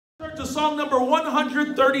To song number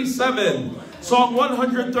 137. Song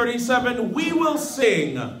 137, we will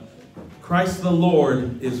sing Christ the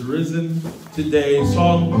Lord is risen today.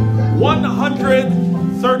 Song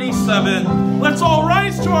 137. Let's all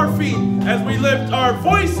rise to our feet as we lift our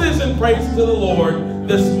voices in praise to the Lord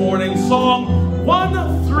this morning. Song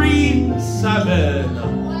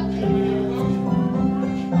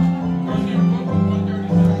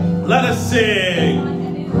 137. Let us sing.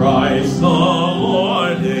 Christ the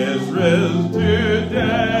Lord is risen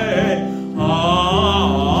today.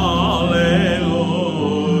 Hallelujah.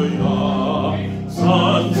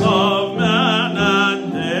 Sons of men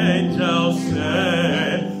and angels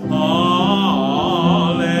say, Hallelujah.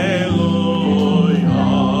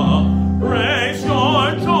 Raise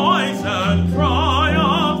your joys and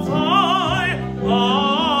triumphs high.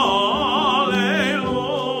 Hallelujah.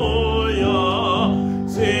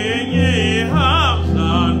 Sing ye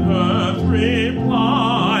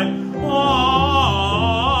reply,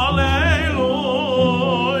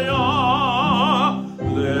 Hallelujah,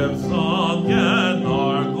 lives again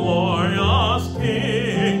our glorious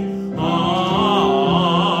King, Hallelujah,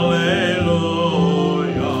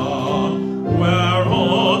 where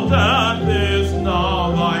all death is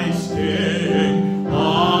now thy sting,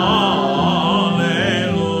 Hallelujah,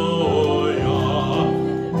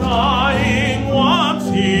 dying once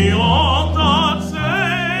he all doth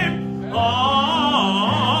save, Hallelujah,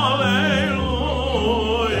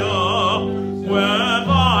 with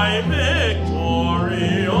thy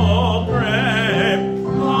victory, O grave,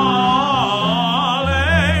 Hallelujah,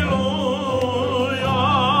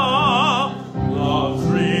 love's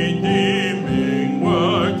redeeming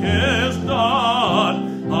work is done,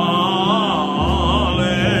 Hallelujah,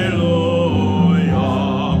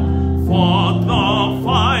 fought the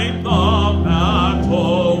fight, the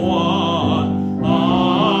battle won,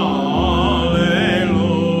 Hallelujah,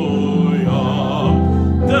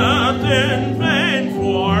 death in vain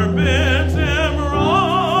forbids him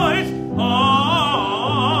rise, Hallelujah,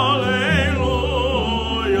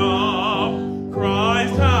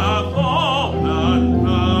 Christ hath opened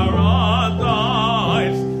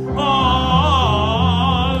paradise,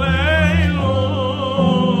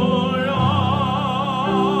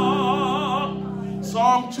 Hallelujah.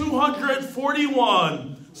 Psalm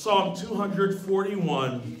 241. Psalm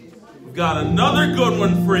 241. We've got another good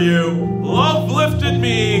one for you. Love lifted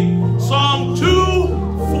me. Psalm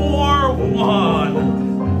 241.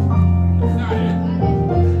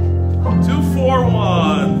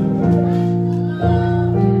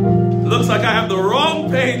 241. Looks like I have the wrong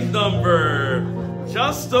page number.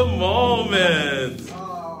 Just a moment.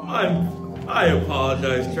 I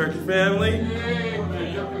apologize, church family.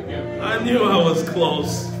 I knew I was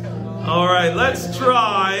close. All right, let's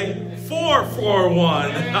try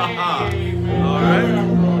 441. All right.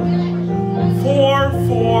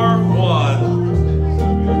 441.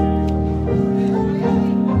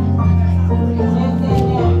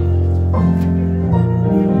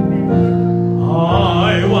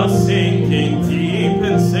 I was sinking deep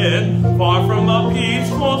in sin, far from the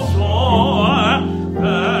peaceful shore,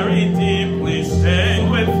 very deeply stained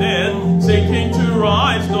within, sinking to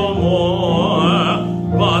rise no more.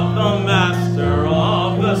 But the master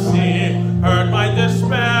of the sea heard my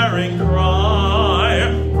despairing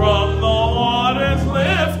cry. From the waters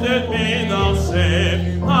lifted me, thou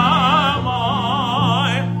saved am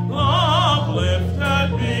I. Love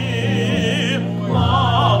lifted me,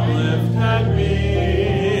 love lifted me.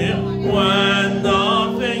 When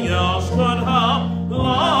nothing else could help,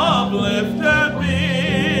 love lifted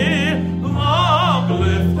me, love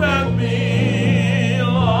lifted me,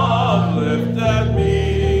 love lifted me.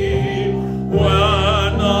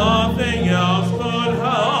 When nothing else could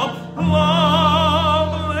help,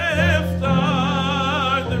 love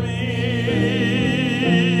lifted me.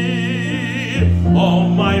 All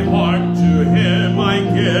my heart to him I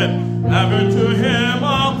give, ever to him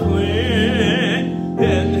I'll cling.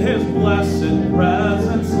 In his blessed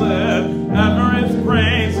presence live, ever his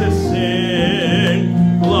praises sing.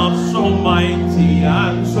 Love so mighty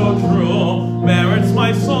and so true merits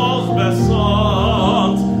my soul's best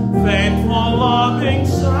songs. Faithful, loving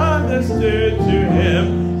service due to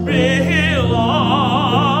him belongs.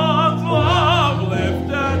 Love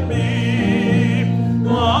lifted me,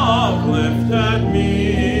 love lifted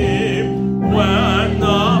me. When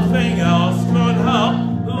nothing else could help,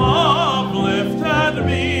 love lifted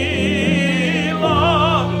me,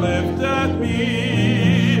 love lifted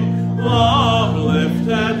me, love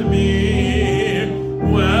lifted me.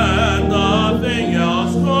 When nothing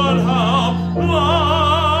else could help,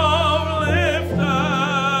 love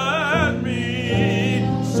lifted me.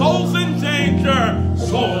 Souls in danger,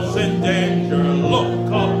 souls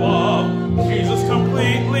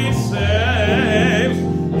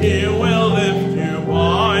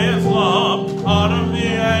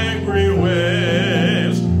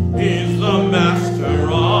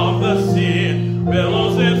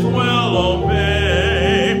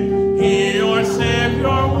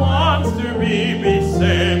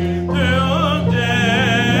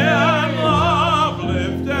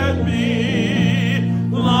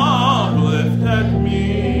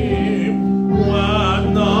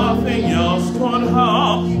could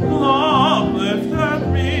help, love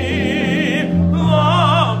lifted me.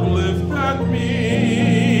 Love lifted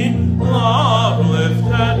me. Love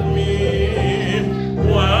lifted me.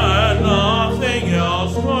 When nothing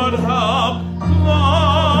else could help,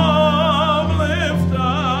 love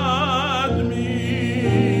lifted me.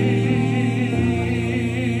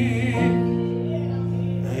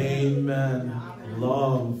 Amen.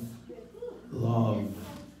 Love, love,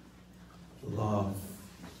 love.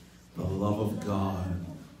 The love of God.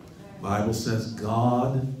 The Bible says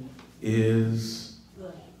God is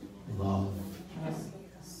love.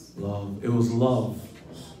 Love. It was love.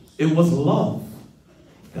 It was love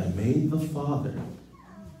that made the Father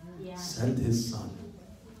send his Son.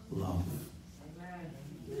 Love.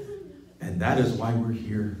 And that is why we're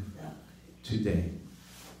here today.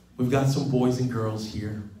 We've got some boys and girls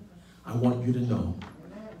here. I want you to know,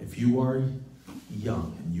 if you are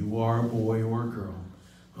young and you are a boy or a girl,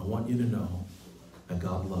 I want you to know that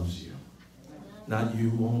God loves you. Not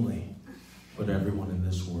you only, but everyone in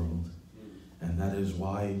this world. And that is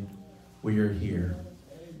why we are here.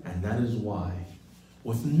 And that is why,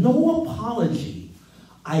 with no apology,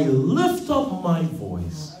 I lift up my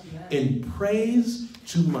voice in praise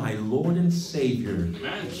to my Lord and Savior,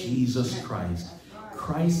 Jesus Christ.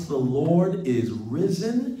 Christ the Lord is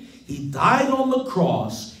risen. He died on the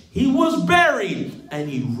cross. He was buried and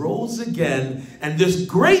he rose again. And this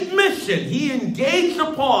great mission he engaged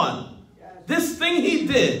upon, this thing he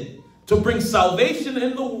did to bring salvation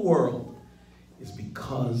in the world, is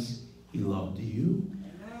because he loved you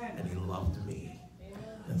and he loved me.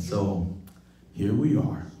 And so here we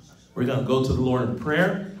are. We're going to go to the Lord in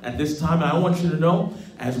prayer at this time. And I want you to know,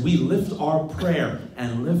 as we lift our prayer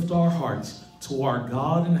and lift our hearts to our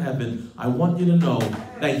God in heaven, I want you to know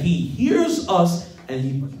that he hears us and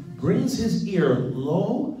he brings his ear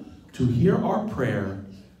low to hear our prayer,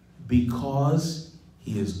 because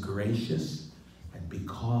he is gracious and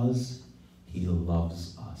because he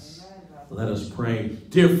loves us. Let us pray.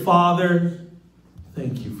 Dear Father,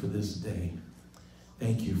 thank you for this day.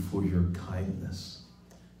 Thank you for your kindness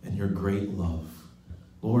and your great love.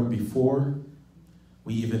 Lord, before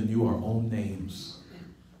we even knew our own names,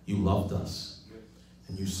 you loved us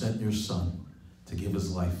and you sent your Son to give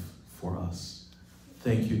his life for us.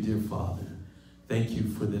 Thank you, dear Father. Thank you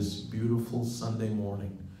for this beautiful Sunday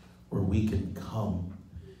morning where we can come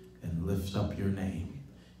and lift up your name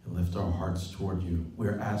and lift our hearts toward you.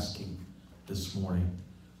 We're asking this morning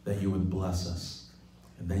that you would bless us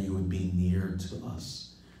and that you would be near to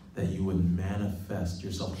us, that you would manifest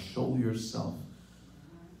yourself, show yourself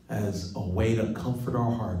as a way to comfort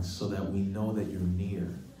our hearts so that we know that you're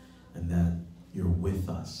near and that you're with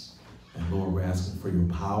us. And Lord, we're asking for your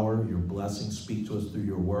power, your blessing. Speak to us through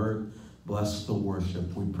your word. Bless the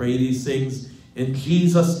worship. We pray these things in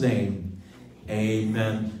Jesus' name.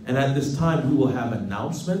 Amen. And at this time, we will have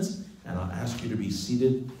announcements. And I'll ask you to be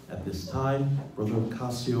seated at this time. Brother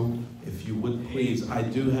Ocasio, if you would please. I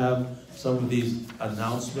do have some of these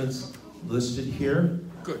announcements listed here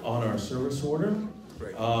on our service order.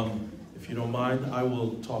 If you don't mind, I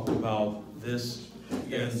will talk about this.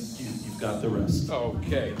 Yes. And you've got the rest.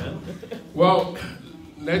 Okay. Well,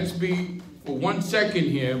 let's be, for 1 second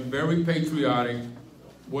here, very patriotic.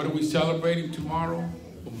 What are we celebrating tomorrow?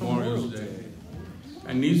 Memorial Day.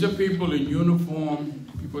 And these are people in uniform,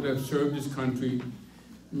 people that have served this country.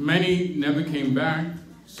 Many never came back.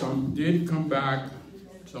 Some did come back.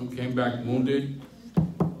 Some came back wounded.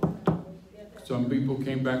 Some people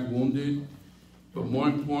came back wounded. But more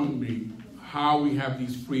importantly, how we have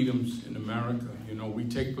these freedoms in America. You know, we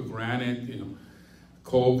take for granted, you know,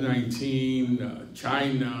 COVID-19,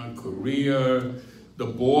 China, Korea, the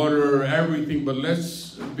border, everything. But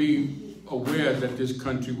let's be aware that this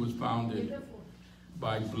country was founded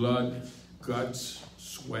by blood, guts,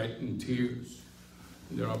 sweat, and tears.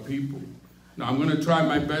 And there are people. Now, I'm going to try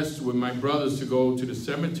my best with my brothers to go to the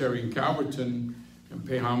cemetery in Calverton and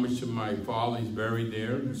pay homage to my father. He's buried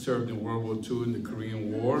there. He served in World War II in the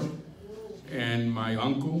Korean War. And my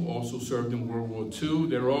uncle also served in World War II.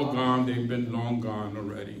 They're all gone. They've been long gone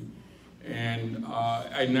already. And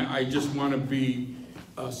I just want to be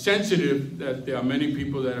sensitive that there are many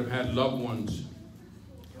people that have had loved ones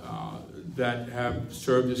that have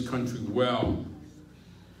served this country well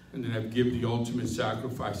and that have given the ultimate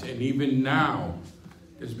sacrifice. And even now,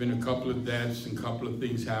 there's been a couple of deaths and a couple of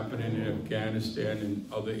things happening in Afghanistan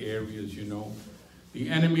and other areas, you know. The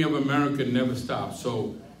enemy of America never stops.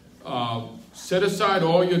 So set aside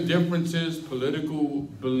all your differences, political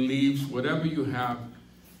beliefs, whatever you have.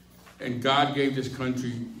 And God gave this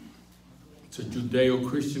country, it's a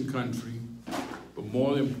Judeo-Christian country. But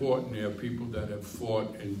more important, there are people that have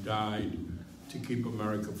fought and died to keep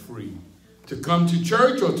America free. To come to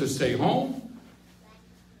church or to stay home.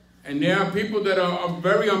 And there are people that are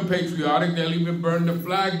very unpatriotic. They'll even burn the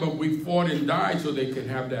flag, but we fought and died so they can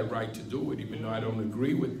have that right to do it, even though I don't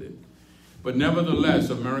agree with it. But nevertheless,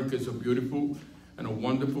 America is a beautiful and a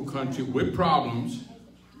wonderful country with problems.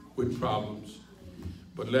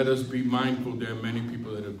 But let us be mindful there are many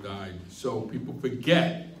people that have died. So people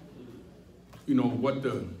forget, you know,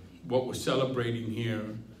 what we're celebrating here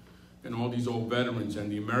and all these old veterans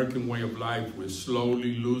and the American way of life. We're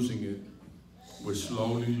slowly losing it. We're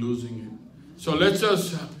slowly losing it. So let's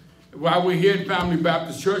just, while we're here at Family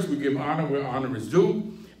Baptist Church, we give honor where honor is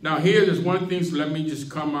due. Now there's one thing, so let me just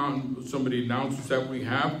come on with some of the announcements that we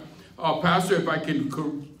have. Pastor, if I can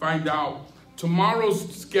find out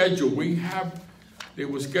tomorrow's schedule, they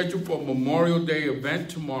were scheduled for a Memorial Day event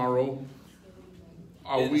tomorrow.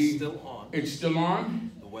 It's still on. It's still on?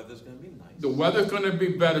 The weather's going to be nice. The weather's going to be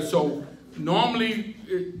better. So normally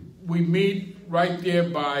we meet right there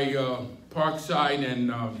by Parkside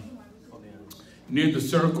and near the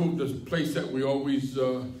Circle, the place that we always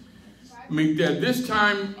meet there. This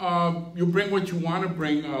time, you bring what you want to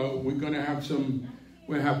bring. We're going to have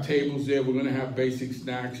we'll have tables there. We're going to have basic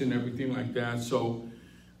snacks and everything like that. So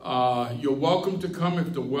you're welcome to come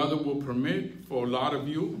if the weather will permit for a lot of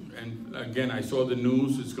you. And again, I saw the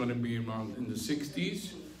news. It's going to be around in the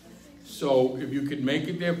 60s. So if you could make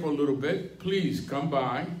it there for a little bit, please come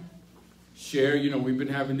by. Share, you know, we've been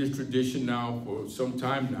having this tradition now for some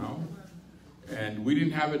time now. And we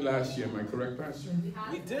didn't have it last year, am I correct, Pastor?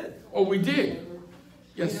 We did. Oh, we did?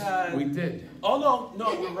 Yes, we did. Oh,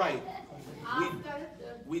 no, you're right.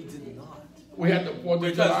 We did not. We had the 4th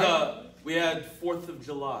of July? Because we had 4th of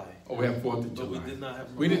July. Oh, we had 4th of July. But we did not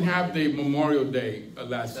have We didn't have the Memorial Day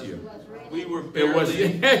last year. We were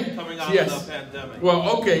barely coming out of the pandemic.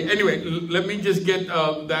 Well, okay. Anyway, let me just get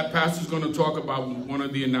that. Pastor's going to talk about one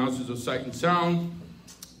of the announcements of Sight and Sound.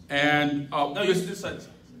 And no, you should do Sight and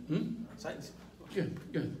Sound. Sight and Sound.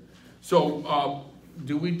 Yeah. So,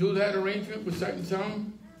 do we do that arrangement with Sight and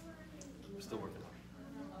Sound? We're still working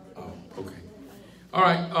on it. Oh, okay. All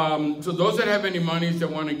right. So those that have any monies that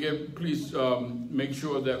want to give, please make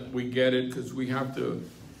sure that we get it, because we have to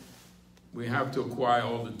acquire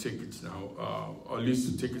all the tickets now, or at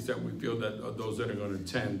least the tickets that we feel that are those that are going to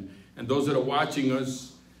attend. And those that are watching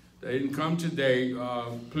us that didn't come today,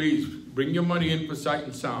 please bring your money in for Sight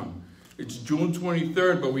and Sound. It's June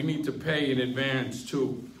 23rd, but we need to pay in advance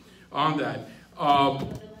too on that.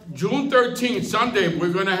 June 13th, Sunday,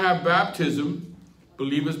 we're going to have baptism,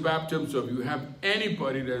 believers' baptism. So if you have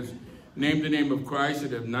anybody that's named the name of Christ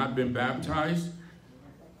that have not been baptized,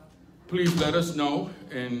 please let us know.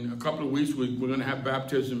 In a couple of weeks, we're going to have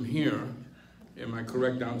baptism here. Am I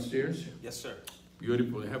correct, downstairs? Yes, sir.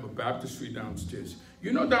 Beautiful. They have a baptistry downstairs.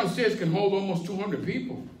 You know, downstairs can hold almost 200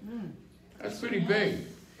 people. That's pretty big.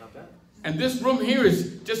 Not bad. And this room here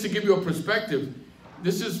is, just to give you a perspective,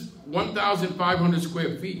 this is 1,500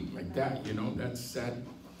 square feet, like that, you know, that's that.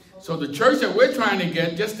 So the church that we're trying to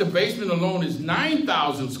get, just the basement alone is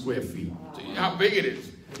 9,000 square feet. See how big it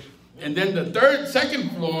is. And then the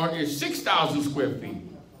second floor is 6,000 square feet.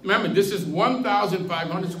 Remember, this is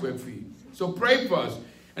 1,500 square feet. So pray for us.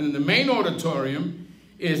 And then the main auditorium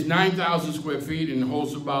is 9,000 square feet and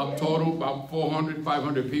holds about 400,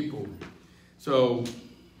 500 people. So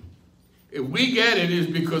if we get it, it's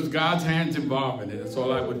because God's hand's involved in it. That's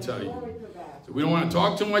all I would tell you. So we don't want to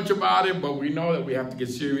talk too much about it, but we know that we have to get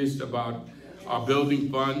serious about our building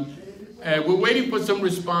fund. And we're waiting for some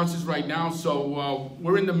responses right now, so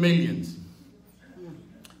we're in the millions.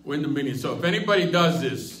 We're in the millions. So if anybody does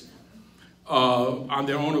this on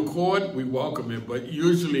their own accord, we welcome it. But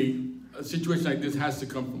usually a situation like this has to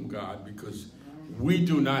come from God, because we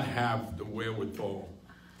do not have the wherewithal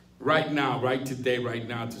right now, right today, right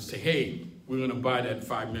now, to say, hey, we're going to buy that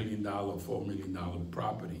 $5 million, $4 million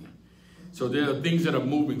property. So there are things that are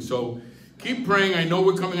moving. So keep praying. I know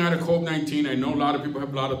we're coming out of COVID-19. I know a lot of people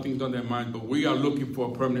have a lot of things on their mind, but we are looking for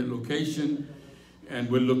a permanent location, and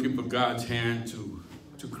we're looking for God's hand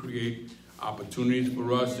to create opportunities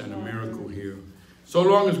for us and a miracle here. So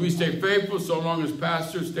long as we stay faithful, so long as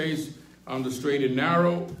pastor stays on the straight and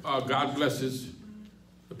narrow, God blesses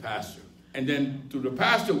the pastor. And then through the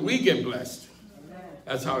pastor, we get blessed.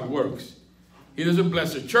 That's how it works. He doesn't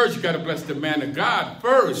bless the church. You got to bless the man of God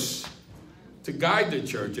first to guide the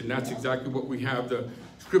church. And that's exactly what we have. The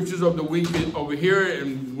scriptures of the week over here.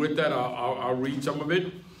 And with that, I'll read some of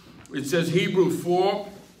it. It says Hebrews 4,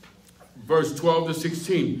 verse 12 to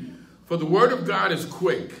 16. For the word of God is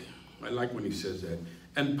quick. I like when he says that.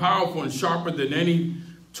 And powerful and sharper than any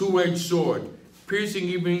two-edged sword, piercing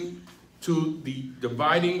even to the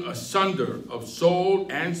dividing asunder of soul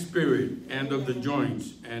and spirit, and of the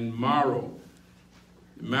joints and marrow,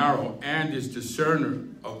 and is discerner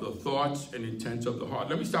of the thoughts and intents of the heart.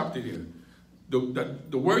 Let me stop there.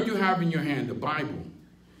 The word you have in your hand, the Bible,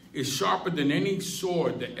 is sharper than any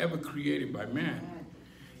sword that ever created by man.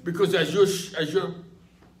 Because as you're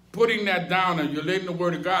putting that down and you're letting the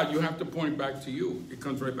word of God, you have to point back to you. It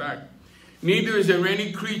comes right back. Neither is there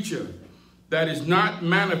any creature that is not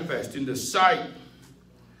manifest in the sight,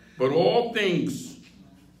 but all things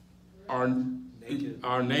are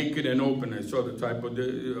naked and open. I saw the type of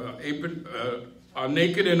are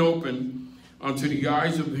naked and open unto the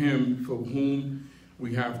eyes of him for whom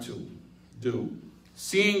we have to do.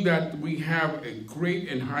 Seeing that we have a great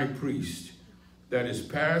and high priest that is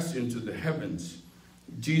passed into the heavens,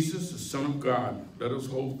 Jesus, the Son of God, let us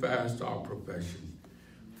hold fast our profession.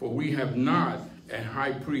 For we have not a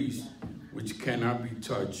high priest which cannot be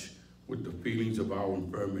touched with the feelings of our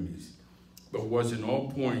infirmities, but was in all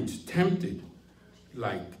points tempted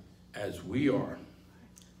like as we are,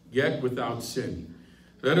 yet without sin.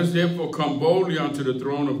 Let us therefore come boldly unto the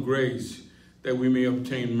throne of grace, that we may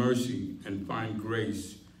obtain mercy and find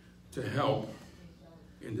grace to help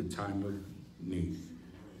in the time of need.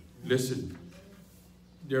 Listen,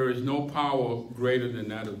 there is no power greater than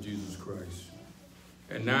that of Jesus Christ.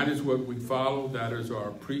 And that is what we follow. That is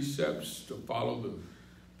our precepts, to follow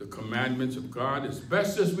the commandments of God as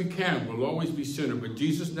best as we can. We'll always be sinner, but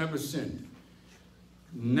Jesus never sinned.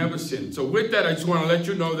 Never sinned. So with that, I just want to let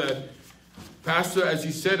you know that, Pastor, as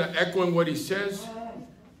he said, echoing what he says,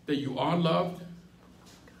 that you are loved,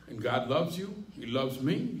 and God loves you. He loves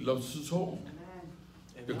me. He loves us all.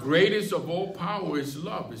 The greatest of all power is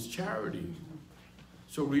love, is charity.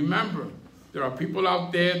 So remember, there are people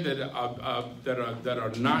out there that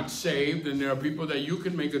are not saved, and there are people that you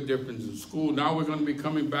can make a difference in school. Now we're going to be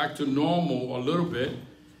coming back to normal a little bit.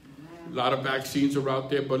 A lot of vaccines are out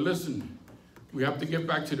there, but listen, we have to get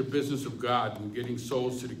back to the business of God and getting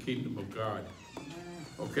souls to the kingdom of God.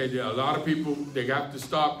 Okay, there are a lot of people, they have to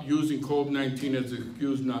stop using COVID-19 as an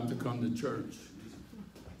excuse not to come to church.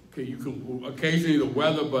 Okay, you can occasionally the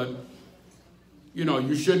weather, but you know,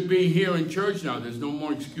 you should be here in church now. There's no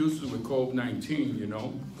more excuses with COVID-19, you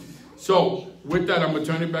know. So with that, I'm going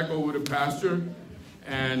to turn it back over to Pastor.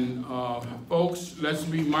 And folks, let's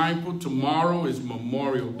be mindful. Tomorrow is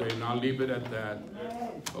Memorial Day, and I'll leave it at that.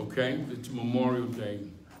 Okay? It's Memorial Day.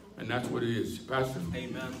 And that's what it is. Pastor?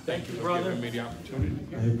 Amen. Thank you for giving me the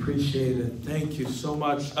opportunity. I appreciate it. Thank you so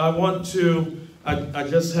much. I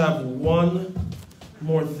just have one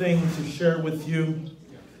more thing to share with you.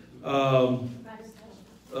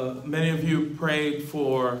 Many of you prayed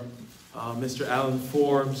for Mr. Alan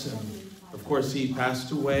Forbes, and of course he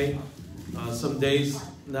passed away some days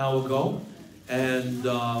now ago. And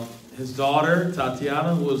his daughter,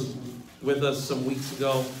 Tatiana, who was with us some weeks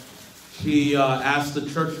ago, she asked the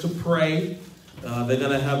church to pray. They're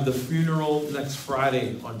going to have the funeral next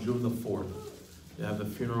Friday on June the 4th. They have the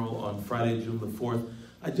funeral on Friday, June the 4th.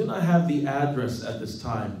 I do not have the address at this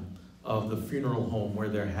time of the funeral home where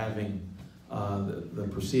they're having the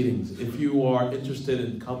proceedings. If you are interested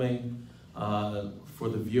in coming for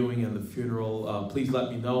the viewing and the funeral, please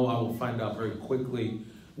let me know. I will find out very quickly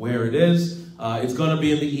where it is. It's going to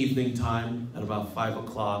be in the evening time at about 5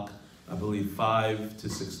 o'clock. I believe 5 to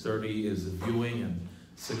 6:30 is the viewing, and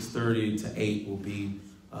 6:30 to 8 will be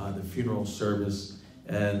the funeral service.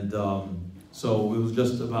 And so it was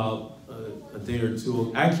just about a day or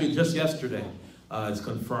two. Actually, just yesterday, it's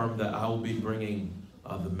confirmed that I will be bringing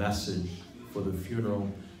the message for the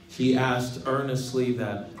funeral. She asked earnestly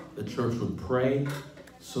that the church would pray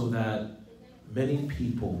so that many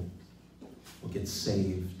people will get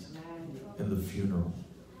saved in the funeral.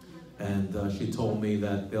 And she told me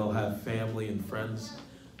that they'll have family and friends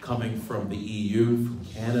coming from the EU, from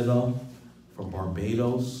Canada, from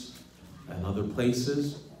Barbados, and other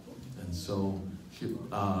places. And so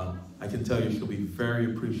I can tell you she'll be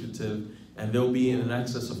very appreciative. And there'll be in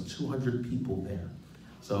excess of 200 people there.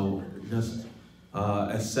 So just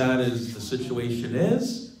as sad as the situation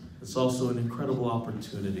is, it's also an incredible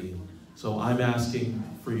opportunity. So I'm asking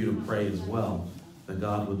for you to pray as well, that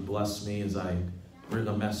God would bless me as I bring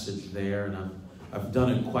a message there. And I've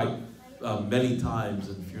done it quite many times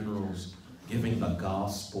in funerals, giving the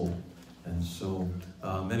gospel. And so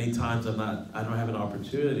many times I don't have an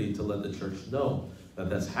opportunity to let the church know that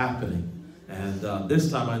that's happening. And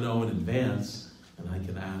this time I know in advance, and I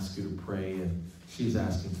can ask you to pray, and she's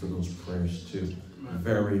asking for those prayers too.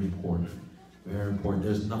 Very important. Very important.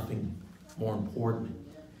 There's nothing more important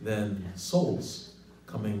than souls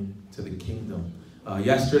coming to the kingdom.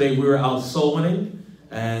 Yesterday we were out soul winning,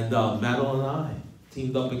 And Madeline and I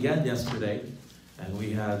teamed up again yesterday, and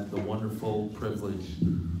we had the wonderful privilege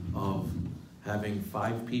of having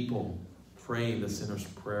 5 people pray the sinner's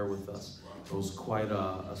prayer with us. It was quite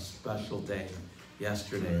a special day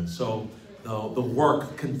yesterday. And so the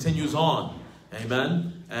work continues on.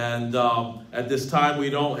 Amen. And at this time, we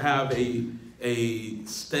don't have a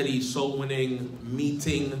steady soul-winning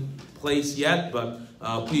meeting place yet, but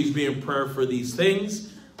please be in prayer for these things.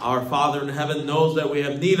 Our Father in heaven knows that we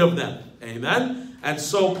have need of them. Amen. And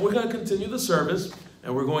so we're going to continue the service,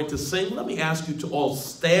 and we're going to sing. Let me ask you to all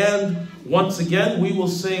stand once again. We will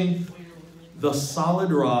sing the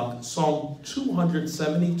Solid Rock, Psalm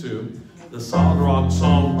 272. The Solid Rock,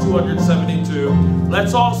 Psalm 272.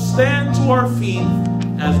 Let's all stand to our feet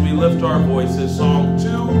as we lift our voices. Psalm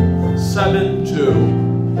 272.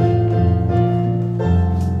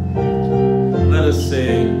 Let us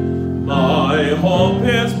sing. My hope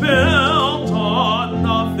is built on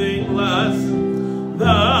nothing less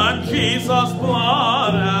than Jesus'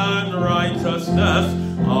 blood and righteousness.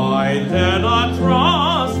 I dare not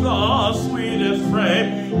trust the sweetest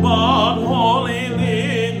frame, but wholly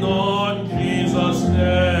lean on Jesus'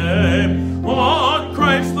 name. On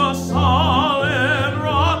Christ the solid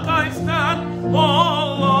rock I stand,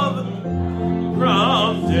 all other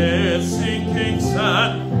ground is sinking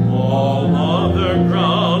sand. All other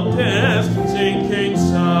ground is sinking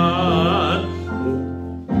sand.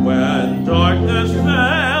 When darkness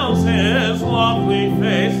veils his lovely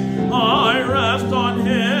face, I rest on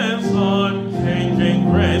his unchanging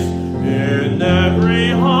grace. In every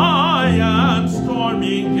high and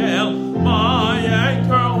stormy gale, my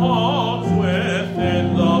anchor holds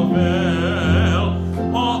within the veil.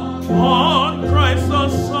 On Christ the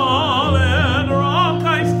solid rock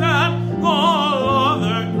I stand, all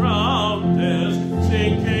other ground is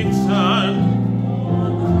sinking sand.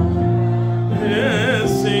 Is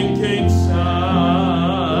sinking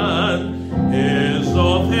sand. His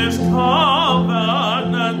oath, his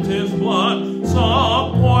covenant, his blood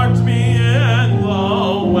supports me in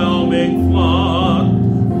the whelming flood.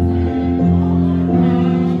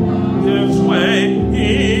 His way,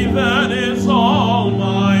 he that is all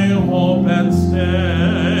my hope and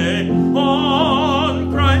stay.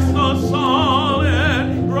 On Christ the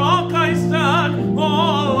solid rock I stand,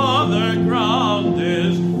 all other ground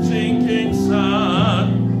is sinking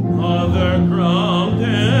sand. Other ground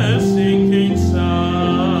is sinking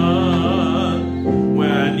sand.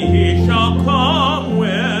 When he shall come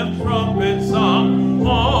with trumpet sound,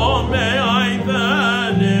 oh, may I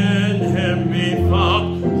then in him be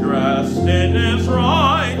found, dressed in his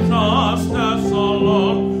righteousness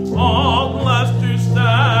alone, all blessed to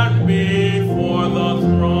stand before the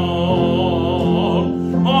throne.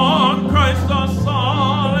 On Christ the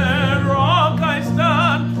solid rock I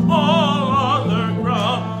stand, all other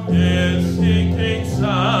ground is sinking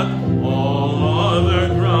sand. All other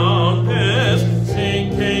ground is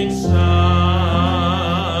sinking sand.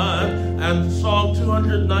 And Psalm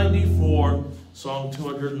 294, Psalm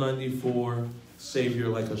 294, Savior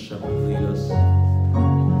like a shepherd lead us.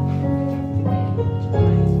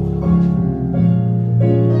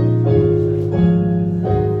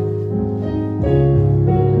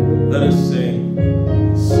 Let us sing.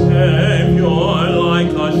 Savior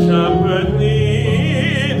like a shepherd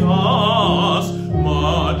lead us,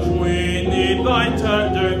 much we need thy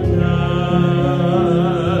tender care.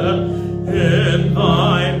 In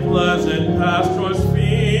thy pleasant pastures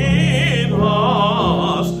feed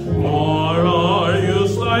us, for our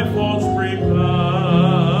use thy folds prepare.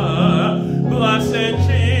 Blessed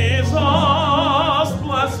Jesus,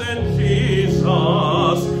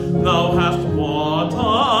 thou hast bought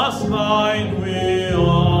us thine we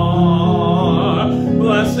are.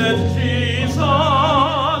 Blessed Jesus,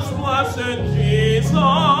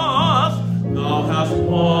 thou hast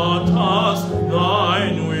bought us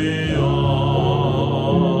thine we are.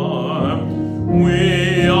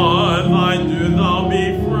 We are thine, do thou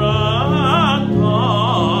befriend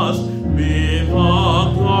us, be the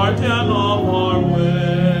guardian of our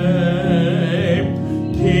way.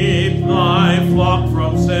 Keep thy flock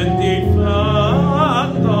from sin,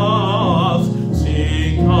 defend us,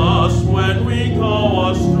 seek us when we go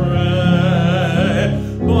astray.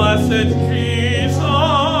 Blessed Jesus,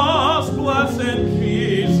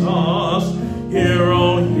 hear,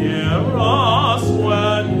 oh, hear us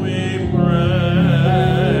when we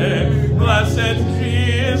pray. Blessed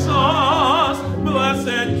Jesus,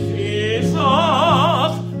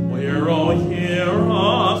 hear, oh, hear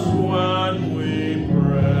us when we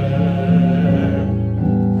pray.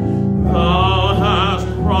 Thou hast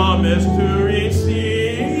promised to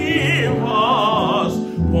receive us,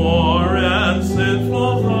 poor and sinful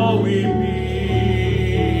sinful though we be,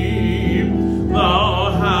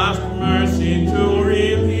 thou hast mercy to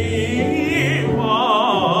relieve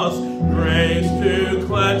us, grace to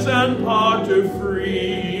cleanse and power to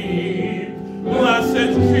free.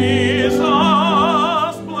 Blessed Jesus,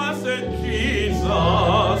 blessed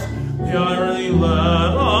Jesus, dearly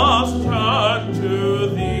let us turn to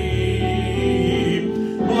thee.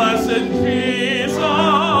 Blessed Jesus,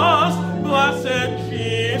 blessed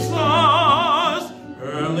Jesus,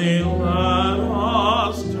 early let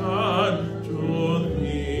us turn to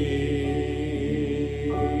thee.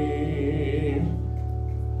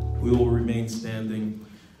 We will remain standing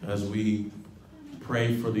as we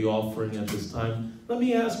pray for the offering at this time. Let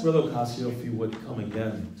me ask Brother Ocasio if he would come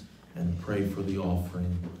again and pray for the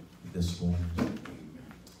offering this morning.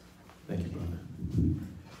 Thank you, brother.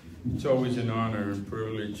 It's always an honor and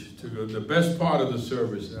privilege to go the best part of the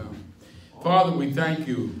service now. Father, we thank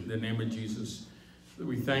you in the name of Jesus.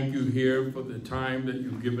 We thank you here for the time that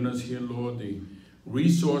you've given us here, Lord, the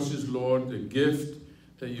resources, Lord, the gift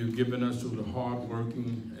that you've given us through the hard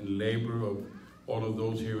working and labor of all of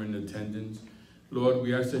those here in attendance. Lord,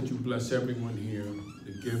 we ask that you bless everyone here,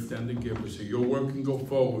 the gift and the giver, so your work can go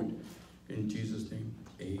forward. In Jesus' name,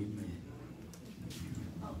 amen.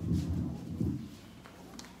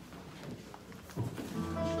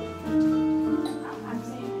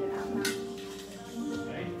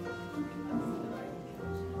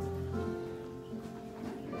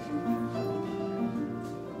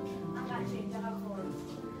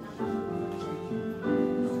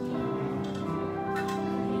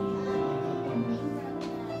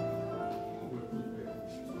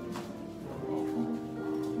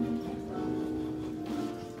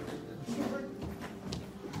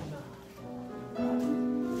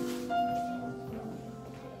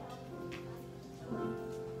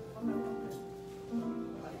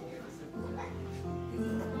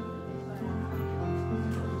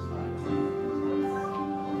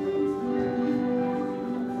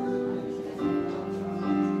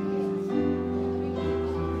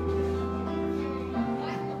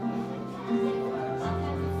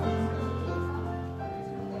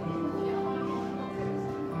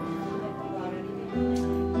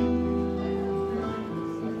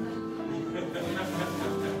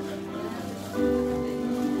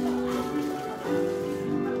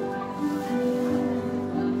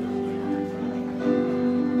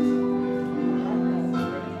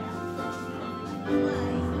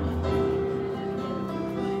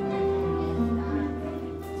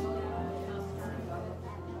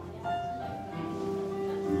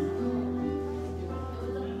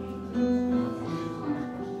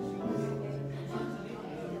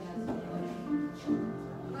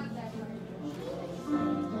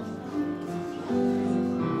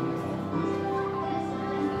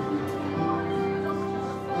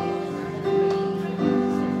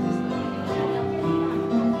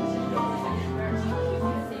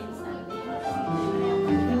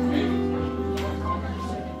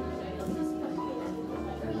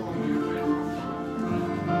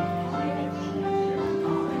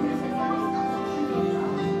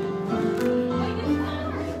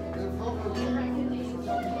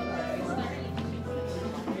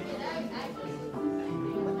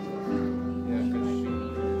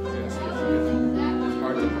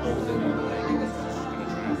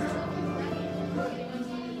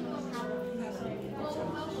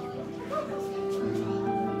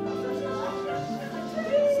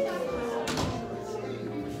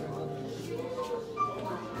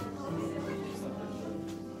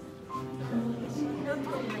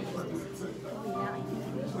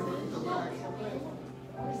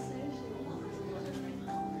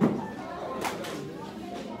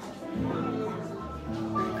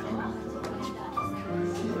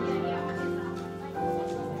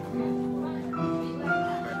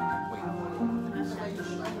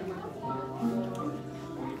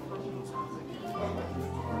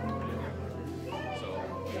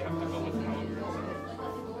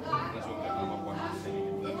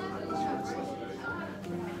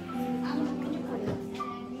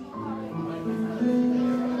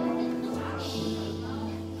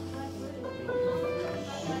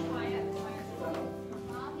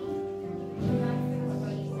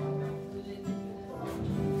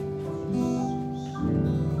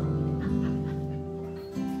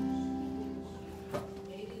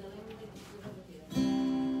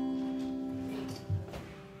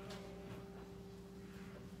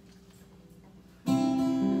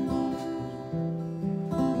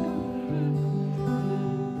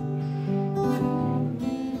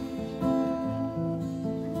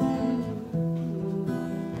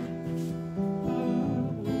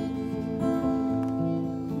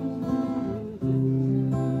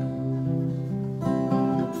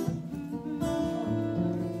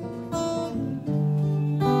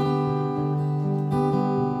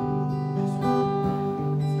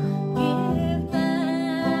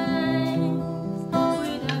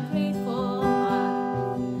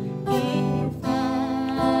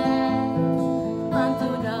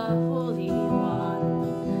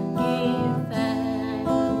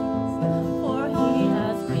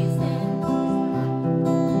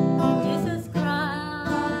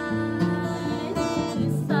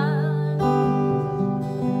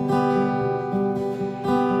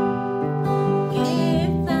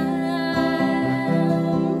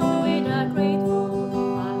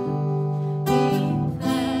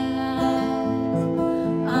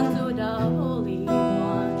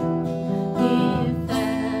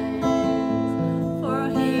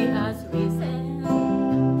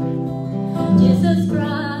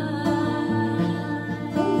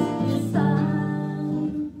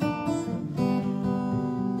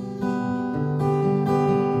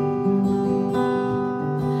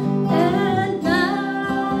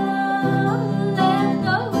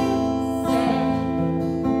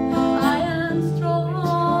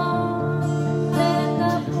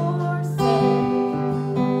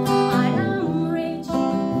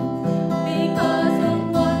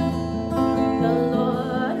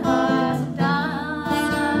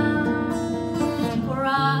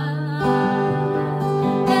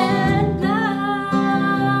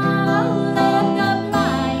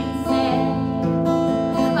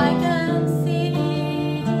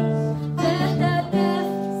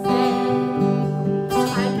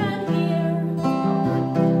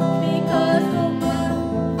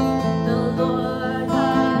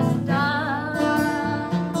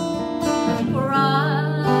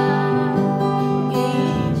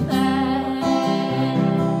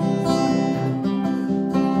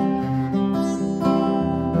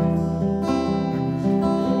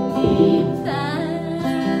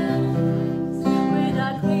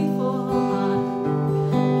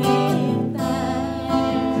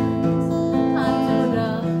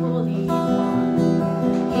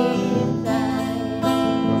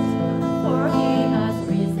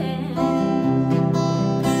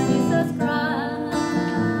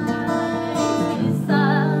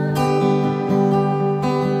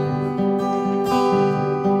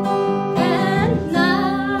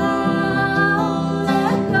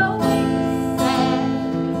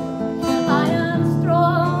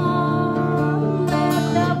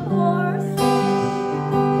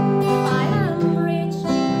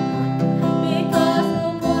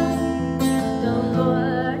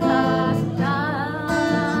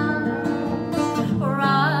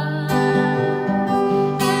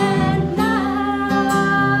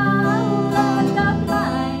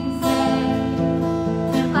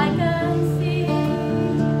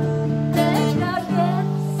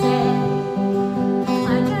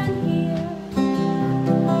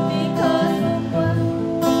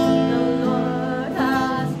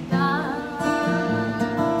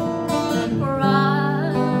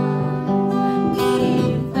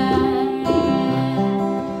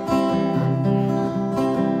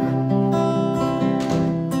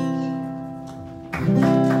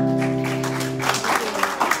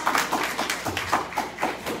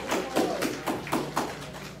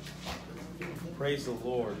 Praise the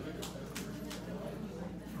Lord.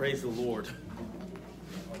 Praise the Lord.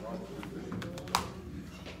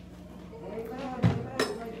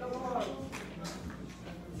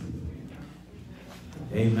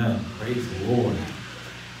 Amen. Praise the Lord.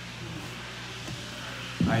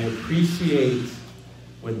 I appreciate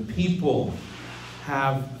when people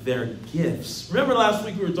have their gifts. Remember last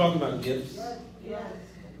week we were talking about gifts? Yes.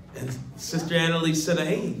 And Sister Annalie said,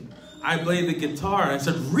 hey, I play the guitar. And I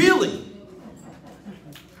said, really?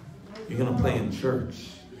 You're going to play in church.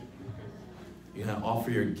 You're going to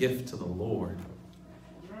offer your gift to the Lord.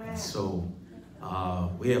 And so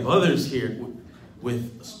we have others here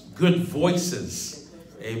with good voices.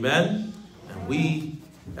 Amen. And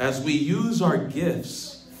as we use our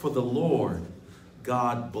gifts for the Lord,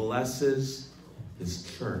 God blesses His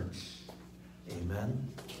church. Amen.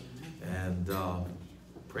 And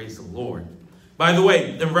praise the Lord. By the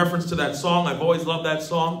way, in reference to that song, I've always loved that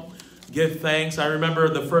song, Give Thanks. I remember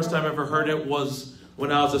the first time I ever heard it was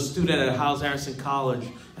when I was a student at Howes Harrison College,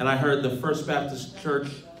 and I heard the First Baptist Church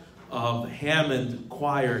of Hammond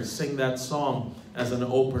Choir sing that song as an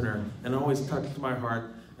opener, and it always touched my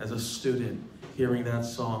heart as a student hearing that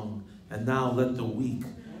song. And now let the weak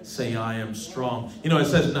say, I am strong. You know, it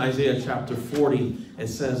says in Isaiah chapter 40, it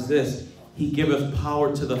says this, He giveth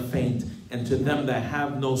power to the faint, and to them that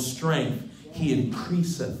have no strength, He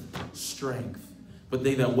increaseth strength. But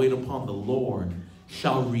they that wait upon the Lord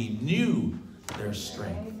shall renew their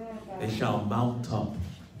strength. They shall mount up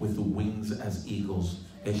with the wings as eagles.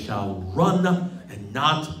 They shall run and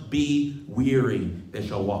not be weary. They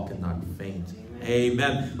shall walk and not faint.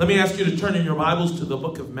 Amen. Let me ask you to turn in your Bibles to the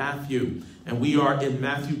book of Matthew. And we are in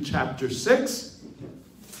Matthew chapter 6.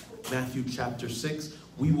 Matthew chapter 6.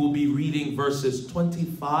 We will be reading verses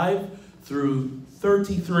 25 through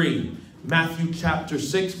 33. Matthew chapter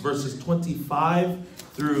 6, verses 25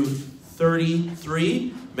 through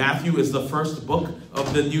 33. Matthew is the first book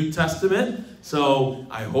of the New Testament. So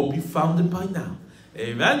I hope you found it by now.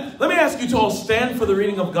 Amen. Let me ask you to all stand for the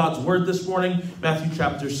reading of God's word this morning. Matthew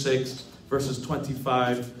chapter 6, verses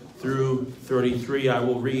 25 through 33. I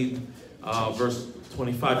will read verse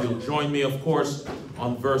 25. You'll join me, of course,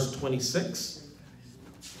 on verse 26.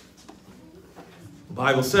 The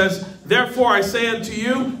Bible says, Therefore I say unto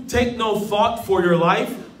you, take no thought for your life,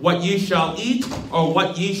 what ye shall eat, or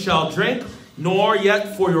what ye shall drink, nor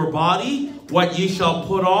yet for your body, what ye shall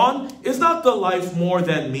put on. Is not the life more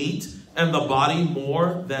than meat, and the body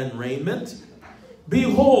more than raiment?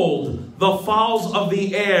 Behold, the fowls of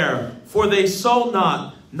the air, for they sow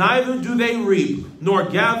not, neither do they reap, nor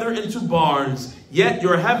gather into barns, yet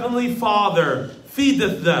your heavenly Father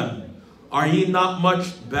feedeth them. Are ye not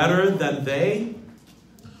much better than they?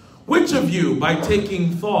 Which of you, by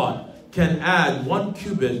taking thought, can add 1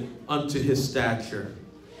 cubit unto his stature?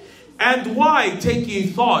 And why take ye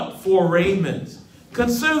thought for raiment?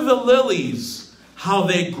 Consider the lilies, how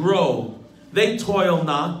they grow. They toil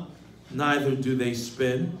not, neither do they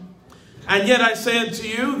spin. And yet I say unto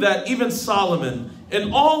you that even Solomon,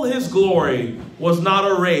 in all his glory, was not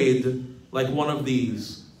arrayed like one of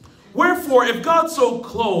these. Wherefore, if God so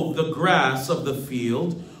clothe the grass of the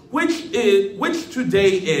field, which today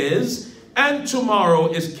is, and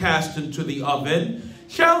tomorrow is cast into the oven,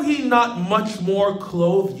 shall he not much more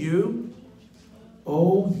clothe you,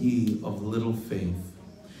 O ye of little faith.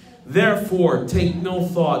 Therefore take no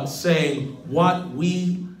thought, saying, what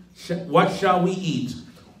shall we eat?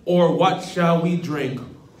 Or what shall we drink?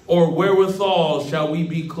 Or wherewithal shall we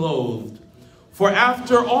be clothed? For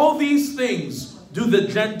after all these things do the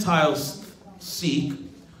Gentiles seek.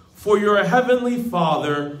 For your heavenly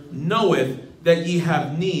Father knoweth that ye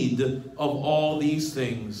have need of all these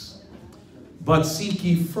things. But seek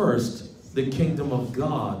ye first the kingdom of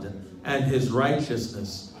God and his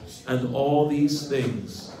righteousness, and all these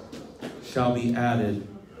things shall be added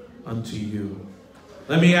unto you.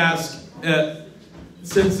 Let me ask,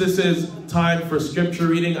 since this is time for scripture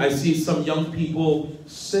reading, I see some young people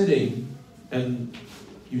sitting, and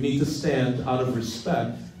you need to stand out of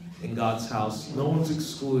respect in God's house. No one's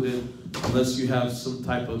excluded unless you have some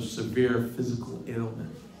type of severe physical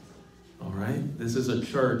ailment. All right? This is a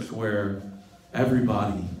church where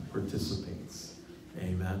everybody participates.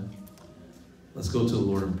 Amen. Let's go to the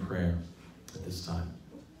Lord in prayer at this time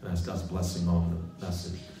and ask God's blessing on the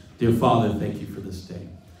message. Dear Father, thank you for this day.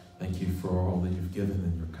 Thank you for all that you've given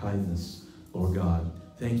and your kindness, Lord God.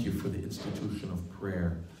 Thank you for the institution of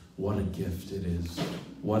prayer. What a gift it is.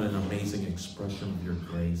 What an amazing expression of your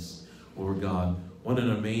grace, Lord God. What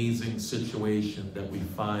an amazing situation that we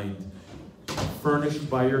find furnished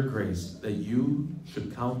by your grace, that you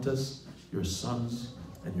should count us your sons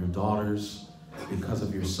and your daughters because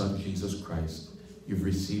of your Son, Jesus Christ. You've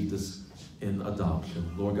received us in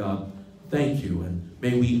adoption. Lord God, thank you, and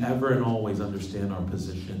may we ever and always understand our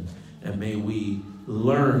position, and may we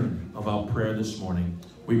learn about prayer this morning.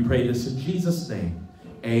 We pray this in Jesus' name.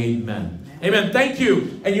 Amen. Amen. Thank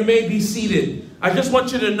you, and you may be seated. I just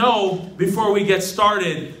want you to know, before we get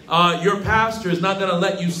started, your pastor is not going to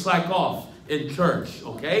let you slack off in church,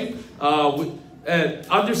 okay?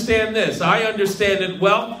 Understand this. I understand it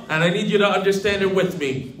well, and I need you to understand it with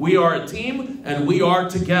me. We are a team, and we are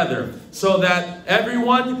together, so that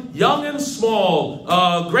everyone, young and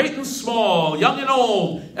small, great and small, young and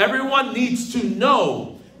old, everyone needs to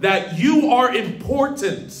know that you are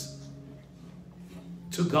important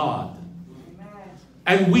to God.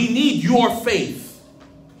 And we need your faith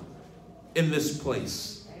in this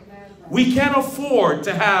place. We can't afford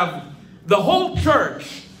to have the whole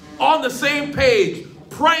church on the same page,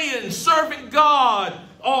 praying, serving God,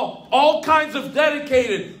 all kinds of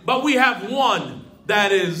dedicated, but we have one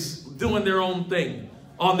that is doing their own thing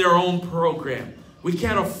on their own program. We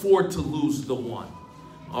can't afford to lose the one.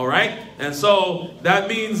 All right? And so that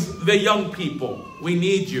means the young people. We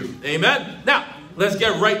need you. Amen? Now, let's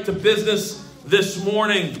get right to business this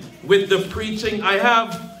morning with the preaching. I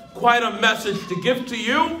have quite a message to give to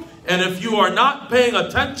you, and if you are not paying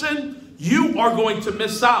attention, you are going to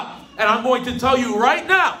miss out. And I'm going to tell you right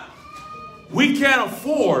now, we can't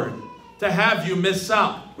afford to have you miss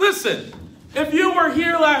out. Listen, if you were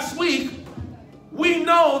here last week, we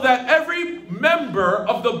know that every member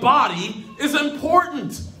of the body is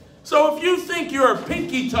important. So if you think you're a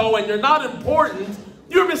pinky toe and you're not important,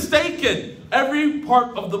 you're mistaken. Every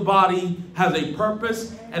part of the body has a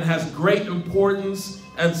purpose and has great importance.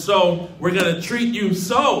 And so we're going to treat you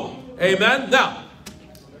so. Amen. Now,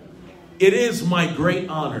 it is my great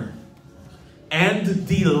honor and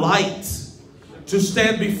delight to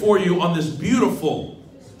stand before you on this beautiful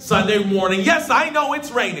Sunday morning. Yes, I know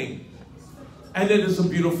it's raining. And it is a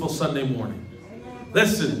beautiful Sunday morning.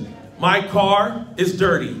 Listen, my car is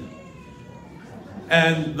dirty.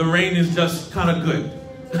 And the rain is just kind of good.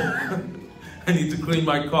 I need to clean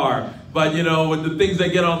my car. But you know, with the things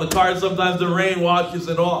that get on the car, sometimes the rain washes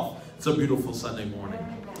it off. It's a beautiful Sunday morning.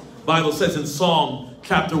 The Bible says in Psalm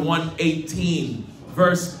chapter 118,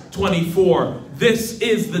 verse 24, this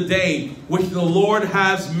is the day which the Lord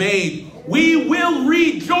has made. We will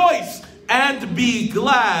rejoice and be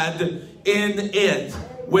glad in it.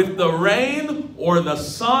 With the rain or the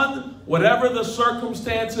sun, whatever the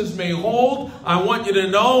circumstances may hold, I want you to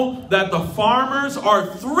know that the farmers are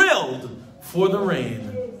thrilled for the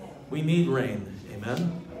rain. We need rain.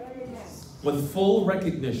 Amen. With full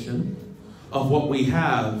recognition of what we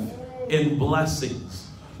have in blessings,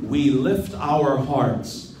 we lift our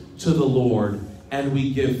hearts to the Lord and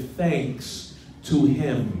we give thanks to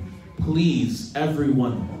Him. Please,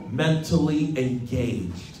 everyone, mentally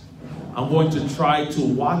engaged. I'm going to try to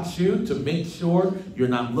watch you to make sure you're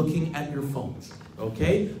not looking at your phones.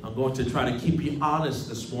 Okay? I'm going to try to keep you honest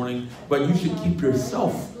this morning, but you should keep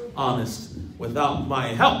yourself honest without my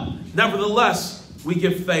help. Nevertheless, we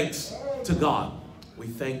give thanks to God. We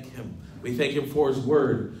thank Him. We thank Him for His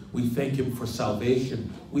word. We thank Him for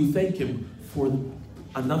salvation. We thank Him for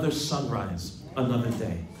another sunrise, another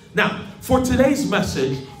day. Now, for today's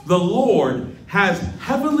message, the Lord has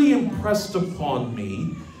heavily impressed upon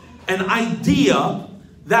me an idea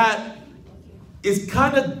that is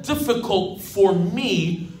kind of difficult for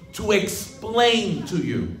me to explain to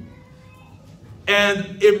you.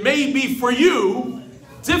 And it may be for you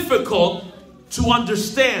difficult to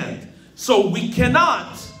understand. So we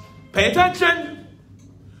cannot, pay attention,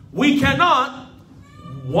 we cannot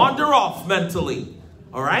wander off mentally.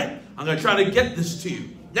 All right? I'm going to try to get this to you.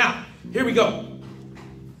 Now, here we go.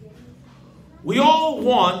 We all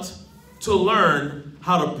want to learn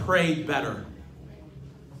how to pray better.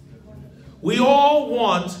 We all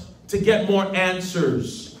want to get more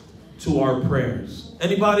answers to our prayers.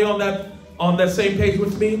 Anybody on that same page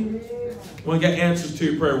with me? Want to get answers to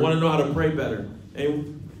your prayer? Want to know how to pray better?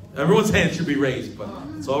 Everyone's hand should be raised, but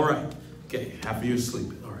it's all right. Okay, half of you is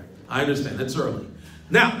sleeping. All right, I understand. It's early.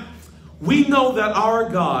 Now, we know that our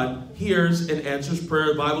God hears and answers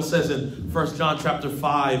prayer. The Bible says in 1 John chapter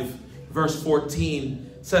 5, verse 14,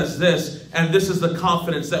 says this, and this is the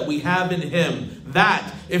confidence that we have in him,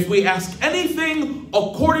 that if we ask anything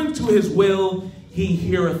according to his will, he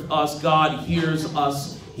heareth us. God hears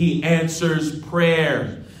us. He answers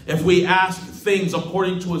prayer. If we ask things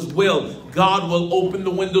according to his will, God will open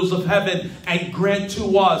the windows of heaven and grant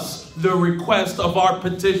to us the request of our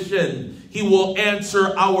petition. He will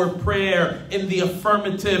answer our prayer in the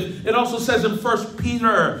affirmative. It also says in 1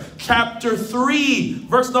 Peter chapter 3,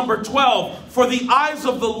 verse number 12, for the eyes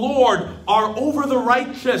of the Lord are over the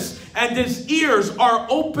righteous, and his ears are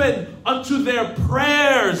open unto their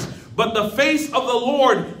prayers. But the face of the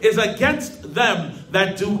Lord is against them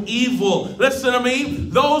that do evil. Listen to me.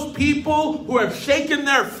 Those people who have shaken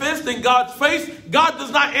their fist in God's face, God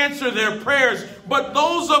does not answer their prayers. But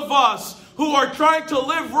those of us who are trying to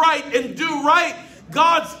live right and do right,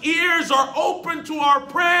 God's ears are open to our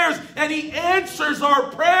prayers and he answers our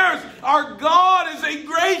prayers. Our God is a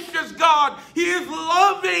gracious God. He is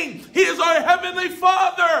loving. He is our heavenly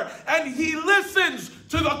Father, and he listens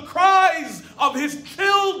to the cries of his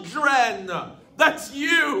children. That's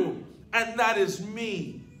you and that is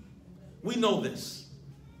me. We know this.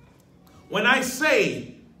 When I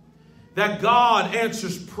say that God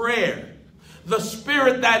answers prayer, the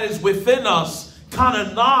spirit that is within us kind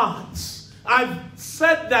of nods. I've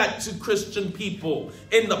said that to Christian people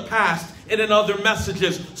in the past and in other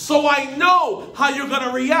messages, so I know how you're going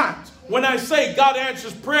to react when I say God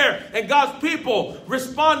answers prayer and God's people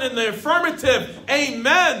respond in the affirmative.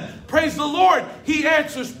 Amen. Praise the Lord. He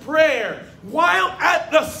answers prayer. While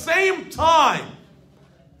at the same time,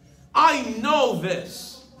 I know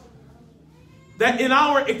this, that in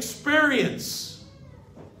our experience,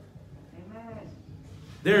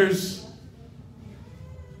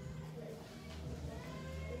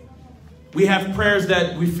 we have prayers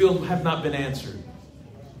that we feel have not been answered.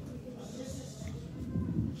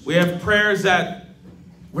 We have prayers that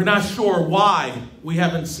we're not sure why we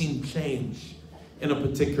haven't seen change in a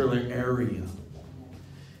particular area.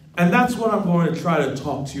 And that's what I'm going to try to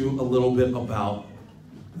talk to you a little bit about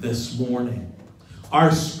this morning.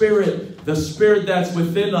 Our spirit, the spirit that's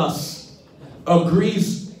within us,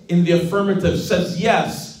 agrees in the affirmative, says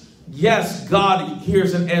yes. Yes, God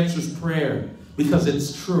hears and answers prayer because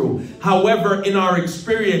it's true. However, in our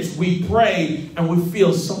experience, we pray and we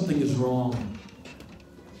feel something is wrong.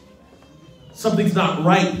 Something's not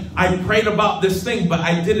right. I prayed about this thing, but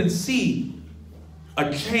I didn't see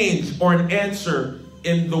a change or an answer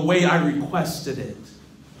in the way I requested it.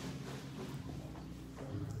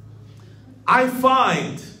 I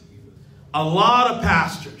find a lot of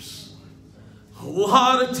pastors, a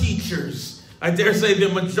lot of teachers, I dare say the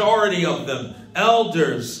majority of them,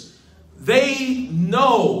 elders, they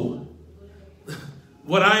know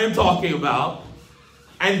what I am talking about,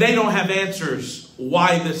 and they don't have answers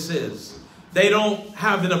why this is. They don't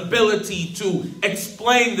have an ability to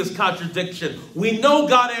explain this contradiction. We know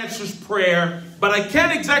God answers prayer, but I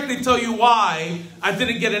can't exactly tell you why I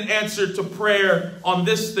didn't get an answer to prayer on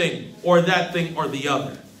this thing or that thing or the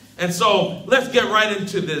other. And so let's get right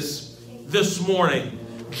into this morning.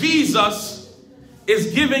 Jesus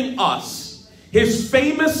is giving us his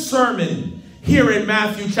famous sermon here in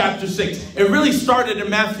Matthew chapter 6. It really started in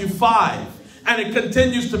Matthew 5, and it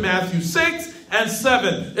continues to Matthew 6 and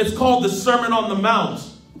 7. It's called the Sermon on the Mount.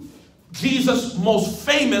 Jesus' most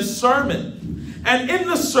famous sermon. And in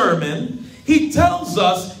the sermon, he tells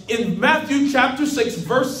us in Matthew chapter 6,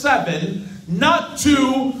 verse 7, not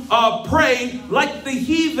to pray like the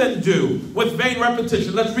heathen do with vain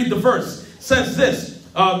repetition. Let's read the verse. It says this,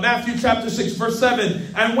 Matthew chapter 6, verse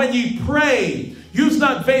 7, and when ye pray, use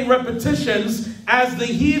not vain repetitions as the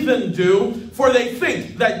heathen do, for they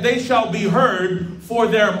think that they shall be heard for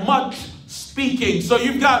their much speaking. So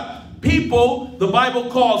you've got people the Bible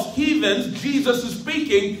calls heathens. Jesus is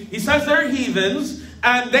speaking. He says they're heathens,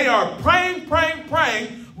 and they are praying,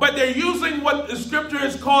 but they're using what the scripture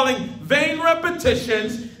is calling vain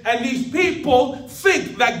repetitions. And these people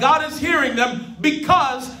think that God is hearing them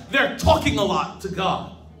because they're talking a lot to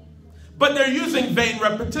God. But they're using vain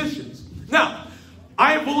repetitions. Now,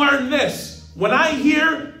 I've learned this. When I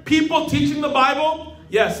hear people teaching the Bible,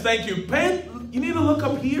 yes, thank you. You need to look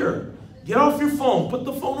up here. Get off your phone. Put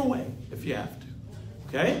the phone away if you have to.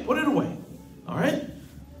 Okay? Put it away. All right?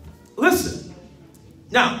 Listen.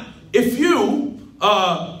 Now, if you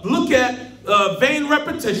look at vain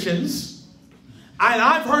repetitions, and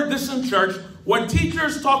I've heard this in church, when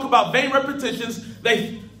teachers talk about vain repetitions,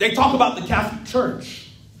 they talk about the Catholic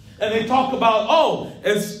Church. And they talk about, oh,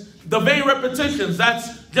 it's the vain repetitions.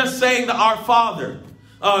 That's just saying the Our Father.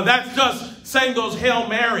 That's just saying those Hail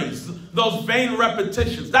Marys, those vain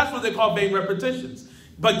repetitions. That's what they call vain repetitions.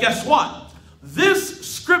 But guess what? This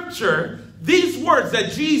scripture, these words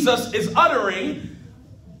that Jesus is uttering,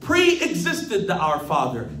 pre-existed the Our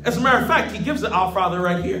Father. As a matter of fact, he gives the Our Father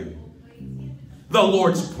right here. The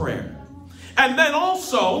Lord's Prayer. And then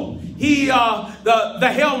also, the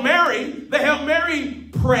Hail Mary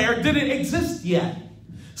prayer didn't exist yet.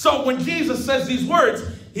 So when Jesus says these words,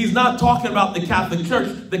 he's not talking about the Catholic Church.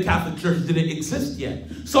 The Catholic Church didn't exist yet.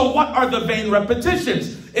 So what are the vain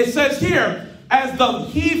repetitions? It says here, as the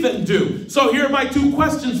heathen do. So here are my two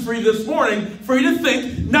questions for you this morning, for you to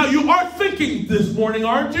think. Now you are thinking this morning,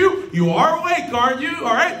 aren't you? You are awake, aren't you?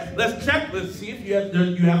 All right, let's check. Let's see if you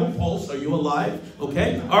have a pulse. Are you alive?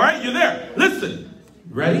 Okay. All right, you're there. Listen.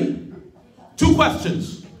 Ready? Two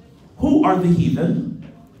questions. Who are the heathen?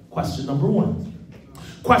 Question number one.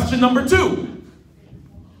 Question number two.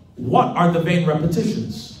 What are the vain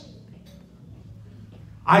repetitions?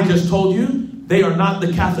 I just told you they are not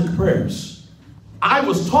the Catholic prayers. I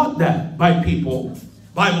was taught that by people,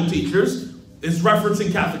 Bible teachers. It's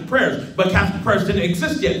referencing Catholic prayers, but Catholic prayers didn't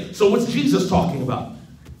exist yet. So what's Jesus talking about?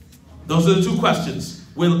 Those are the two questions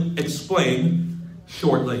we'll explain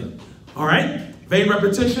shortly. All right? Vain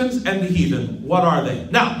repetitions and the heathen. What are they?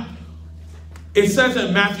 Now, it says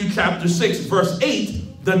in Matthew chapter 6, verse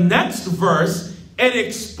 8, the next verse, it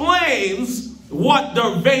explains what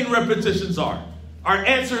the vain repetitions are. Our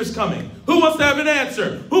answer is coming. Who wants to have an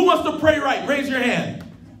answer? Who wants to pray right? Raise your hand.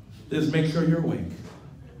 Just make sure you're awake.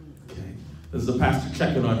 Okay. This is the pastor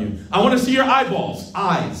checking on you. I want to see your eyeballs,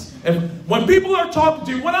 eyes. When people are talking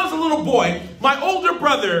to you, when I was a little boy, my older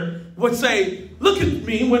brother would say, look at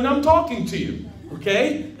me when I'm talking to you.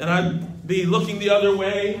 Okay? And I'd be looking the other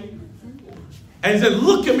way. And he said,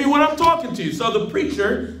 look at me when I'm talking to you. So the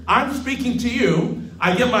preacher, I'm speaking to you.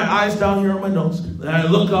 I get my eyes down here on my nose. And I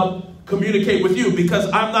look up, communicate with you, because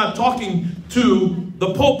I'm not talking to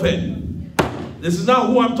the pulpit. This is not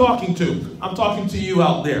who I'm talking to. I'm talking to you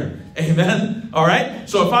out there. Amen? All right?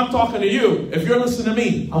 So if I'm talking to you, if you're listening to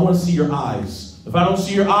me, I want to see your eyes. If I don't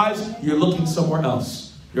see your eyes, you're looking somewhere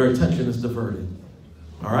else. Your attention is diverted.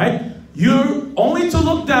 All right? You're only to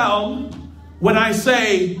look down when I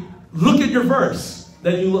say, look at your verse.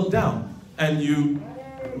 Then you look down and you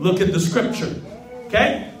look at the scripture.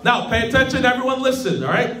 Okay? Now, pay attention. Everyone listen. All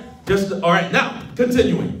right? All right, now,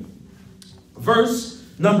 continuing. Verse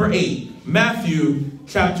number 8, Matthew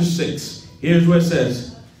chapter 6. Here's what it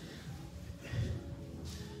says.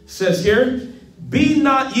 It says here, be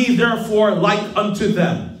not ye therefore like unto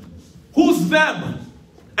them. Who's them?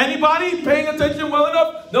 Anybody paying attention well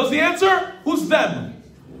enough knows the answer? Who's them?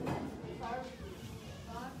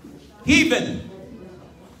 Heathen.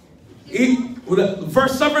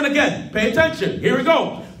 Verse 7 again. Pay attention. Here we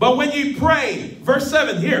go. But when ye pray, verse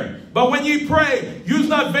 7 here. But when ye pray, use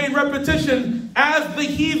not vain repetition as the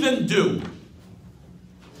heathen do.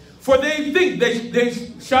 For they think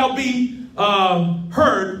they shall be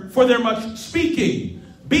heard for their much speaking.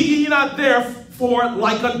 Be ye not therefore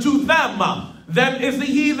like unto them. Them is the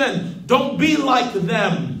heathen. Don't be like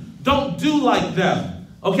them. Don't do like them.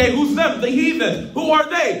 Okay, who's them? The heathen. Who are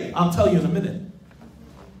they? I'll tell you in a minute.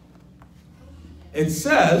 It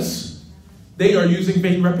says they are using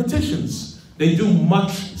vain repetitions. They do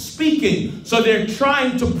much speaking. So they're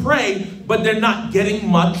trying to pray, but they're not getting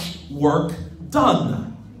much work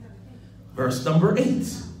done. Verse number 8.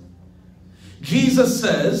 Jesus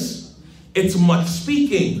says it's much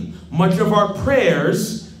speaking. Much of our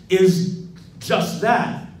prayers is just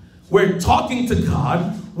that. We're talking to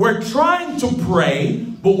God. We're trying to pray,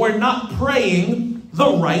 but we're not praying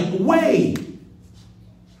the right way.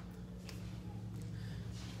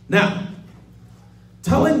 Now,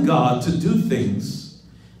 telling God to do things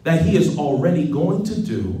that he is already going to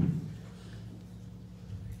do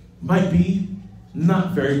might be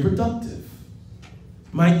not very productive.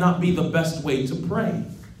 Might not be the best way to pray.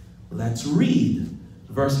 Let's read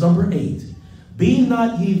verse number 8. Be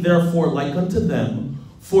not ye therefore like unto them,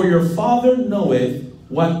 for your Father knoweth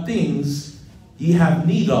what things ye have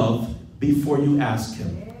need of before you ask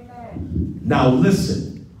him. Now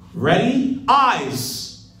listen. Ready?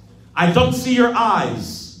 Eyes. I don't see your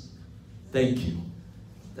eyes. Thank you.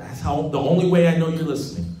 That's how the only way I know you're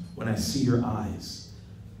listening, when I see your eyes.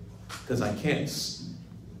 Because I can't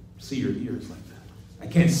see your ears like that. I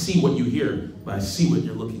can't see what you hear, but I see what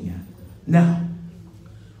you're looking at. Now,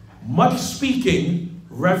 much speaking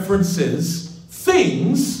references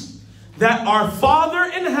things that our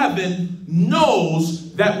Father in heaven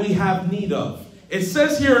knows that we have need of. It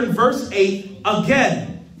says here in verse 8,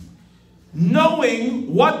 again,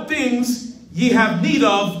 knowing what things ye have need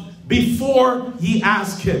of before ye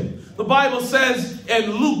ask him. The Bible says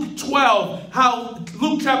in Luke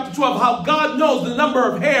chapter 12, how God knows the number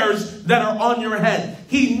of hairs that are on your head.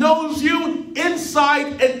 He knows you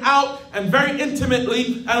inside and out and very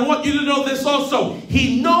intimately. And I want you to know this also.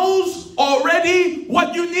 He knows already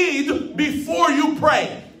what you need before you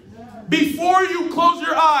pray. Before you close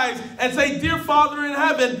your eyes and say, Dear Father in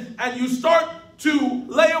heaven, and you start to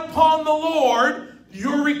lay upon the Lord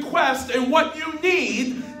your request and what you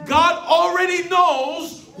need, God already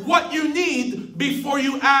knows what you need before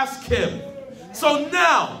you ask him. So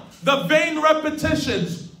now, the vain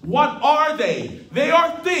repetitions, what are they? They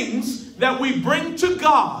are things that we bring to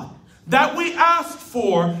God, that we ask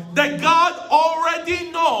for, that God already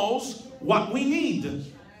knows what we need.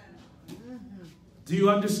 Do you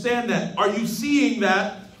understand that? Are you seeing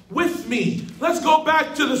that with me? Let's go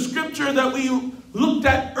back to the scripture that we looked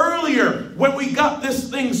at earlier when we got this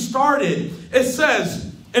thing started. It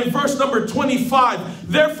says in verse number 25,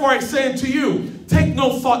 Therefore I say unto you, take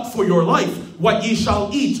no thought for your life, what ye shall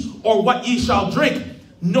eat, or what ye shall drink,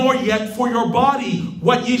 nor yet for your body,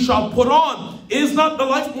 what ye shall put on. Is not the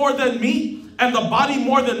life more than meat, and the body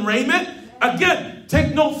more than raiment? Again,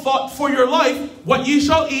 take no thought for your life, what ye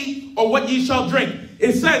shall eat, or what ye shall drink.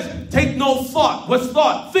 It says, take no thought. What's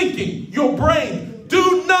thought? Thinking. Your brain.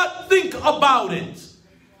 Do not think about it.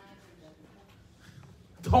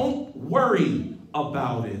 Don't worry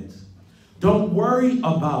about it. Don't worry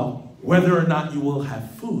about whether or not you will have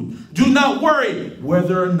food. Do not worry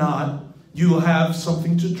whether or not you will have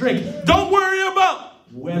something to drink. Don't worry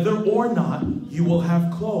about whether or not you will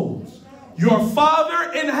have clothes. Your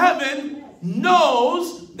Father in heaven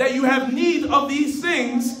knows that you have need of these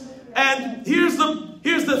things. And here's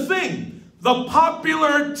the thing. The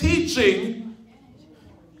popular teaching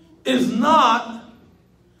is not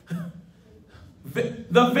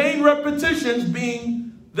the vain repetitions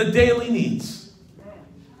being the daily needs.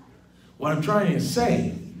 What I'm trying to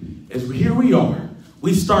say is here we are.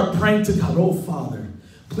 We start praying to God, oh Father,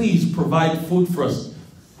 please provide food for us.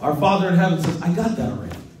 Our Father in heaven says, I got that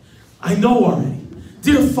already. I know already.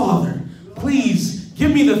 Dear Father, please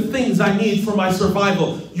give me the things I need for my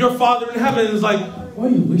survival. Your Father in heaven is like, why are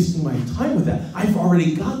you wasting my time with that? I've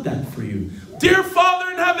already got that for you. Dear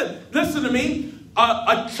Father in heaven, listen to me.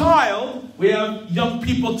 A child, we have young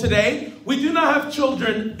people today. We do not have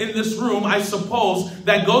children in this room, I suppose,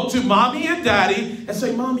 that go to mommy and daddy and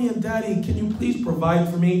say, Mommy and Daddy, can you please provide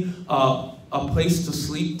for me a place to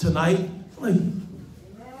sleep tonight? I'm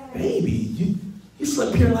like, baby, you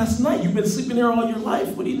slept here last night. You've been sleeping here all your life.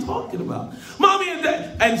 What are you talking about? Mommy and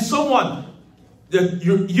Daddy, and so on.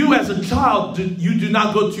 You as a child, you do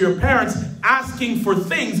not go to your parents asking for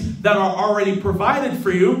things that are already provided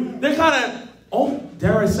for you. They're kind of,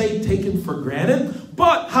 dare I say, taken for granted.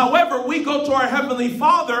 But, however, we go to our Heavenly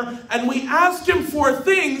Father and we ask Him for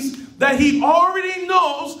things that He already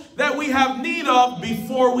knows that we have need of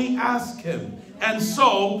before we ask Him. And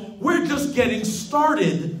so, we're just getting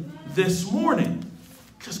started this morning.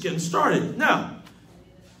 Just getting started. Now,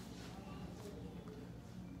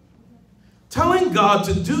 telling God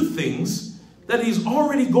to do things that He's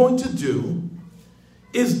already going to do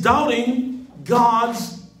is doubting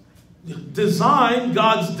God's design,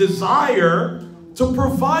 God's desire to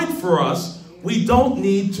provide for us. We don't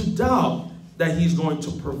need to doubt that He's going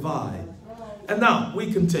to provide. And now,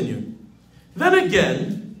 we continue. Then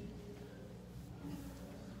again,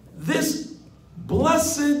 this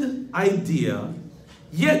blessed idea,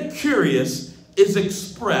 yet curious, is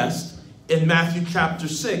expressed in Matthew chapter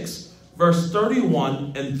 6, verse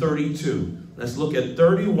 31 and 32. Let's look at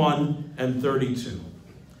 31 and 32.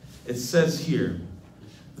 It says here,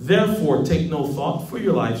 Therefore take no thought for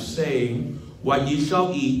your life, saying, what ye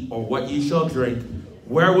shall eat, or what ye shall drink,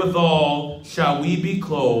 wherewithal shall we be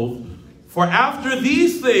clothed? For after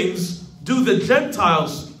these things do the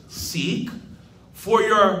Gentiles seek, for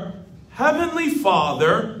your heavenly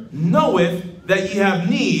Father knoweth that ye have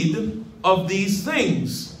need of these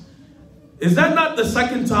things. Is that not the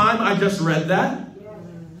second time I just read that?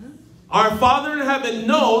 Our Father in heaven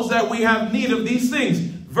knows that we have need of these things.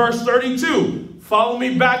 Verse 32. Follow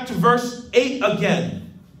me back to verse 8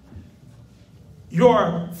 again.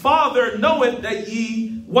 Your Father knoweth that ye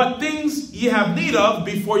what things ye have need of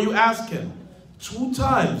before you ask him. 2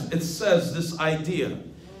 times it says this idea.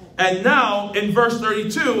 And now in verse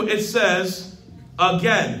 32 it says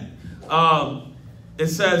again. It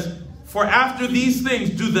says, for after these things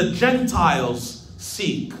do the Gentiles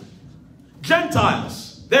seek.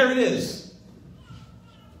 Gentiles. There it is.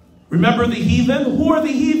 Remember the heathen? Who are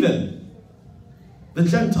the heathen? The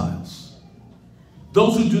Gentiles.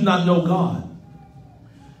 Those who do not know God.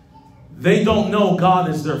 They don't know God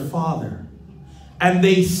as their Father. And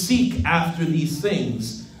they seek after these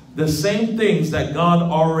things. The same things that God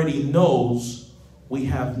already knows we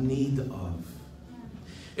have need of.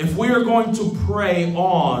 If we are going to pray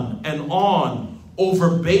on and on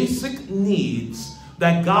over basic needs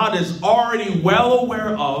that God is already well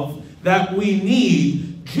aware of that we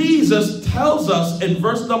need, Jesus tells us in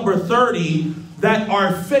verse number 30 that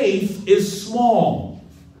our faith is small.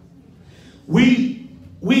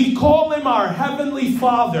 We call him our heavenly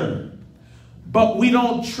Father, but we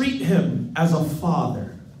don't treat him as a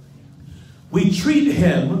father. We treat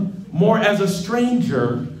him more as a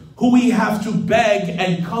stranger who we have to beg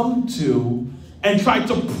and come to and try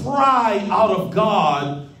to pry out of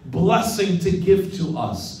God blessing to give to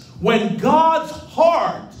us. When God's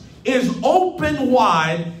heart is open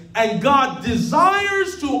wide and God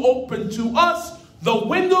desires to open to us the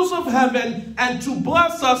windows of heaven and to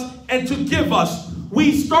bless us and to give us,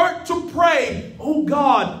 we start to pray, oh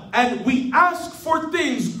God, and we ask for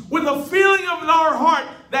things with a feeling of in our heart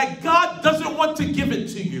that God doesn't want to give it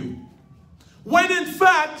to you. When in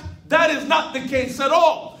fact, that is not the case at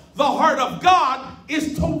all. The heart of God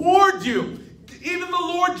is toward you. Even the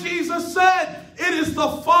Lord Jesus said, it is the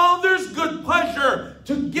Father's good pleasure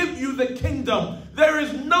to give you the kingdom. There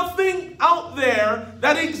is nothing out there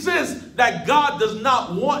that exists that God does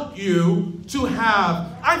not want you to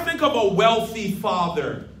have. I think of a wealthy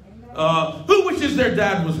father who wishes their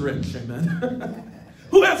dad was rich. Amen.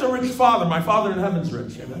 Who has a rich father? My Father in heaven's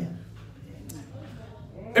rich. Amen.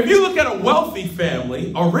 If you look at a wealthy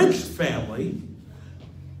family, a rich family,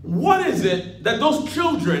 what is it that those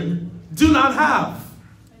children do not have?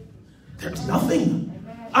 There's nothing.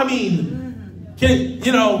 I mean,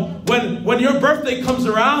 when your birthday comes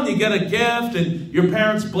around, you get a gift and your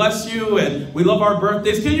parents bless you and we love our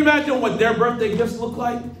birthdays. Can you imagine what their birthday gifts look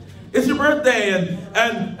like? It's your birthday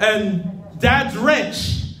and dad's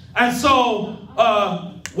rich. And so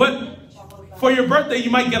for your birthday,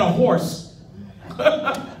 you might get a horse.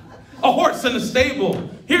 A horse in the stable.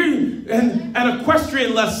 Here and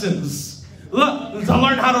equestrian lessons to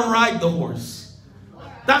learn how to ride the horse.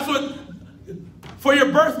 That's what, for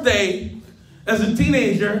your birthday, as a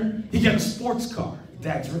teenager, you get a sports car.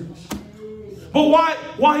 Dad's rich. But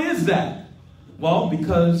why is that? Well,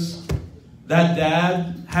 because that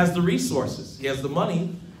dad has the resources. He has the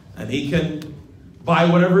money, and he can buy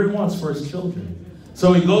whatever he wants for his children.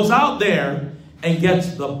 So he goes out there and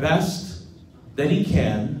gets the best that he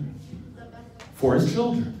can for his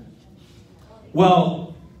children.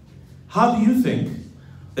 Well, how do you think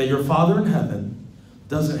that your Father in heaven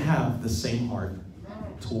doesn't have the same heart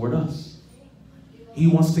toward us? He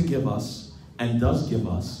wants to give us and does give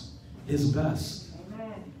us his best.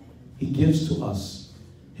 He gives to us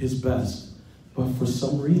his best. But for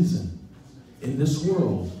some reason, in this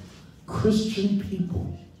world, Christian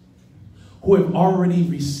people who have already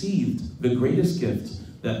received the greatest gift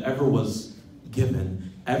that ever was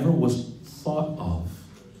given, ever was thought of.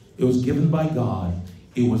 It was given by God.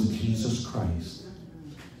 It was Jesus Christ.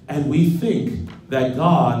 And we think that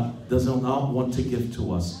God does not want to give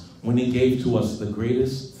to us when he gave to us the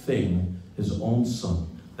greatest thing, his own son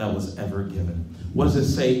that was ever given. What does it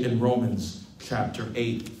say in Romans chapter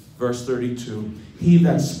 8, verse 32? He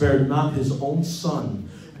that spared not his own son,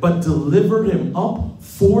 but delivered him up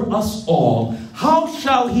for us all, how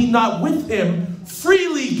shall he not with him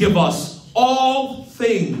freely give us all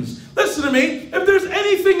things? Listen to me. If there's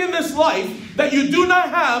anything in this life that you do not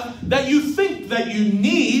have, that you think that you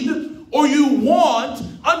need or you want,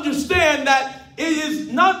 understand that it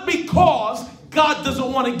is not because God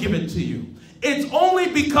doesn't want to give it to you. It's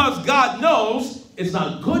only because God knows it's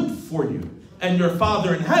not good for you. And your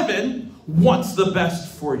Father in heaven wants the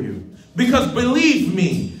best for you. Because believe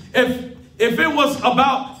me, if it was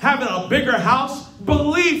about having a bigger house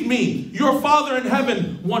Believe me, your Father in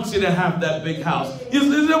heaven wants you to have that big house.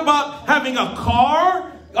 Is it about having a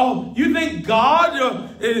car? Oh, you think God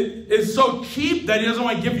is so cheap that he doesn't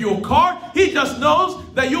want to give you a car? He just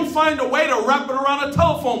knows that you'll find a way to wrap it around a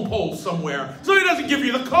telephone pole somewhere. So he doesn't give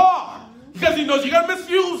you the car. Because he knows you're going to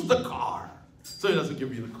misuse the car. So he doesn't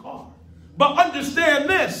give you the car. But understand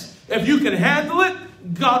this. If you can handle it,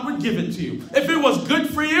 God would give it to you. If it was good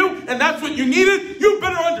for you and that's what you needed, you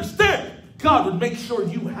better understand. God would make sure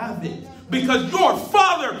you have it. Because your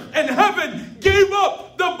Father in heaven gave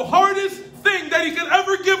up the hardest thing that he could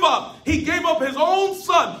ever give up. He gave up his own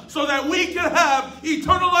Son so that we could have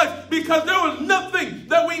eternal life, because there was nothing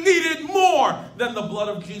that we needed more than the blood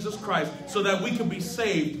of Jesus Christ so that we could be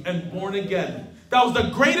saved and born again. That was the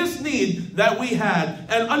greatest need that we had.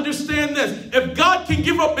 And understand this, if God can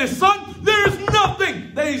give up his Son, there is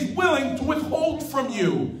nothing that he's willing to withhold from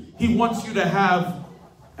you. He wants you to have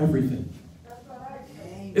everything.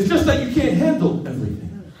 It's just that you can't handle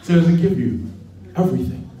everything. So he doesn't give you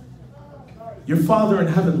everything. Your Father in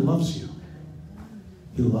heaven loves you.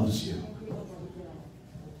 He loves you.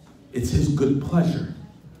 It's his good pleasure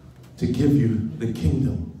to give you the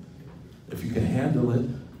kingdom if you can handle it.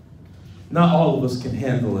 Not all of us can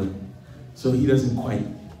handle it, so he doesn't quite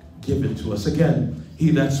give it to us. Again,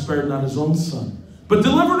 he that spared not his own Son, but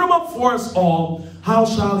delivered him up for us all, how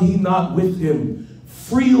shall he not with him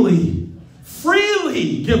freely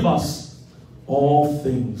give us all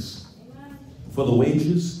things? For the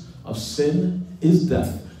wages of sin is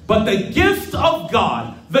death, but the gift of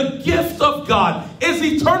God is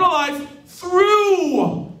eternal life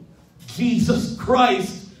through Jesus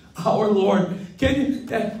Christ our Lord.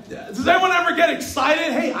 Does anyone ever get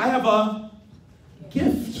excited? Hey, I have a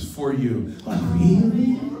gift for you. Like,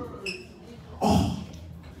 really? A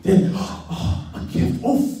gift.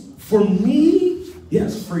 Oh, for me?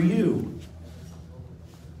 Yes, for you.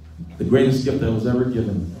 The greatest gift that was ever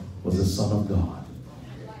given was the Son of God.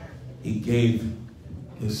 He gave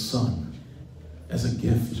his Son as a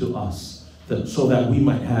gift to us so that we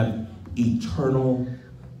might have eternal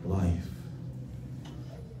life.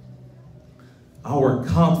 Our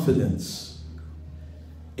confidence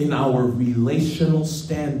in our relational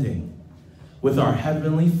standing with our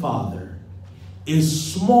Heavenly Father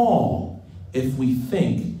is small if we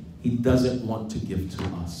think he doesn't want to give to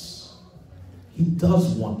us. He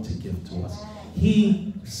does want to give to us.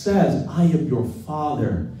 He says, I am your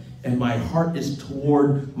Father, and my heart is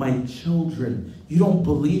toward my children. You don't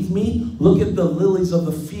believe me? Look at the lilies of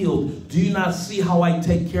the field. Do you not see how I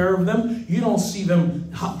take care of them? You don't see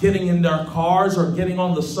them getting in their cars or getting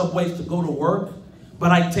on the subways to go to work,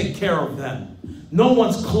 but I take care of them. No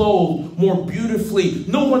one's clothed more beautifully.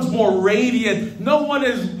 No one's more radiant. No one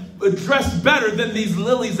is dressed better than these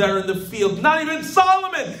lilies that are in the field. Not even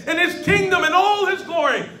Solomon in his kingdom and all his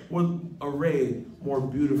glory was arrayed more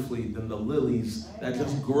beautifully than the lilies that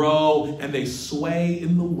just grow and they sway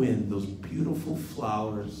in the wind, those beautiful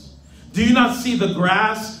flowers. Do you not see the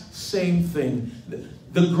grass? Same thing.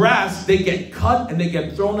 The grass, they get cut and they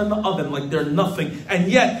get thrown in the oven like they're nothing.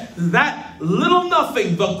 And yet, that little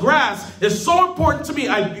nothing, the grass, is so important to me.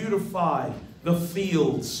 I beautify the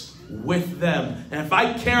fields with them. And if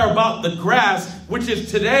I care about the grass, which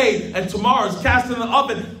is today and tomorrow is cast in the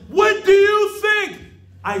oven, what do you think?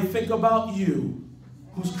 I think about you,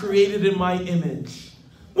 who's created in my image.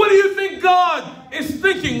 What do you think God is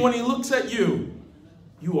thinking when he looks at you?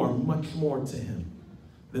 You are much more to him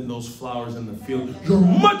than those flowers in the field. You're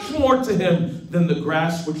much more to him than the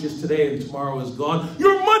grass, which is today and tomorrow is gone.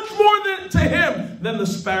 You're much more to him than the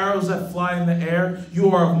sparrows that fly in the air.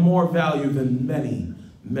 You are of more value than many,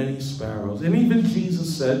 many sparrows. And even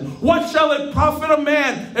Jesus said, what shall it profit a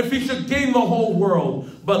man if he should gain the whole world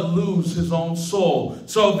but lose his own soul?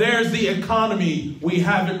 So there's the economy. We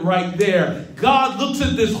have it right there. God looks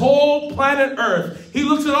at this whole planet Earth. He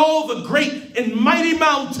looks at all the great and mighty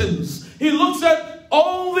mountains. He looks at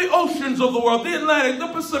all the oceans of the world, the Atlantic, the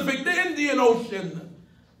Pacific, the Indian Ocean.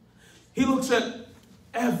 He looks at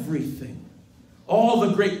everything. All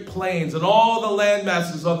the great plains and all the land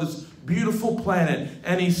masses of this beautiful planet.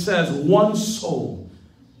 And he says, one soul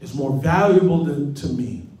is more valuable to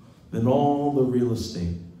me than all the real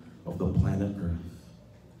estate of the planet Earth.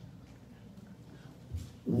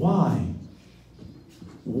 Why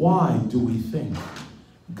do we think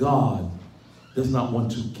God does not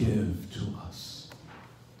want to give to us?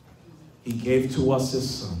 He gave to us his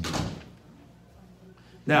Son.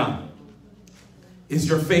 Now, is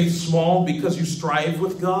your faith small because you strive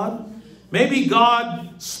with God? Maybe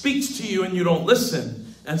God speaks to you and you don't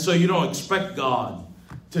listen, and so you don't expect God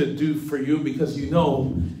to do for you because you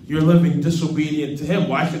know you're living disobedient to him.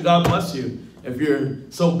 Why should God bless you if you're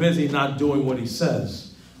so busy not doing what he says?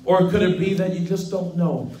 Or could it be that you just don't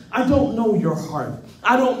know? I don't know your heart.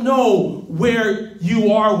 I don't know where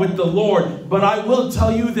you are with the Lord. But I will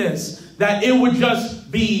tell you this, that it would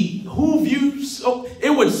just behoove you, it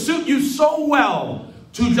would suit you so well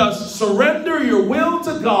to just surrender your will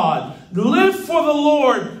to God. Live for the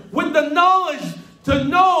Lord with the knowledge to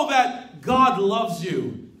know that God loves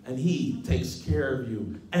you and he takes care of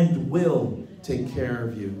you and will take care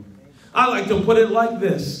of you. I like to put it like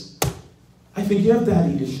this. I think you have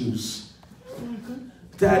daddy issues.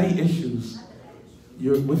 Daddy issues.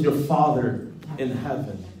 You're with your Father in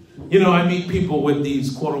heaven. You know, I meet people with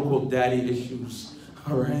these quote-unquote daddy issues.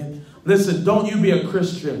 All right? Listen, don't you be a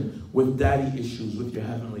Christian with daddy issues with your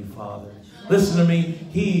Heavenly Father. Listen to me.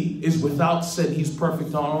 He is without sin. He's perfect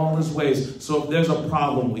in all his ways. So if there's a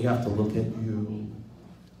problem, we have to look at you.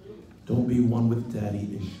 Don't be one with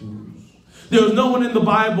daddy issues. There's no one in the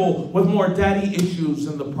Bible with more daddy issues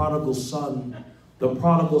than the prodigal son. The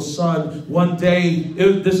prodigal son, one day,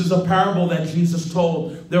 this is a parable that Jesus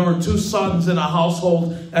told. There were two sons in a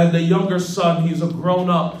household, and the younger son, he's a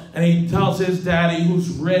grown-up, and he tells his daddy, who's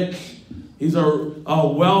rich, he's a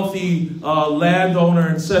wealthy landowner,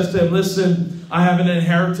 and says to him, listen, I have an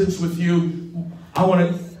inheritance with you. I want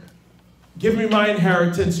to give me my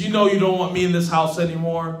inheritance. You know you don't want me in this house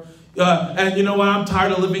anymore. And you know what? I'm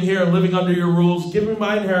tired of living here and living under your rules. Give me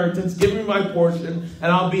my inheritance. Give me my portion. And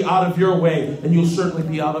I'll be out of your way. And you'll certainly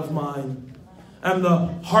be out of mine. And the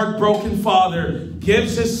heartbroken father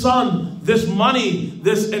gives his son this money,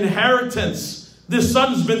 this inheritance. This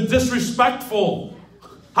son's been disrespectful.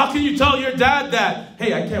 How can you tell your dad that?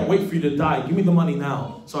 Hey, I can't wait for you to die. Give me the money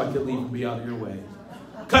now so I can leave and be out of your way.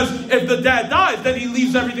 Because if the dad dies, then he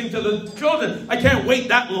leaves everything to the children. I can't wait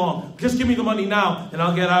that long. Just give me the money now, and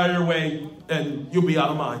I'll get out of your way, and you'll be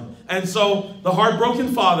out of mine. And so the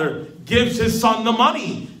heartbroken father gives his son the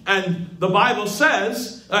money. And the Bible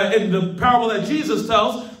says, in the parable that Jesus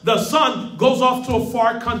tells, the son goes off to a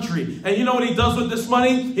far country. And you know what he does with this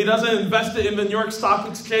money? He doesn't invest it in the New York Stock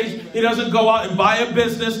Exchange. He doesn't go out and buy a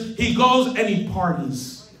business. He goes and he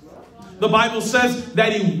parties. The Bible says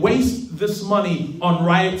that he wastes this money on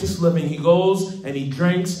riotous living. He goes and he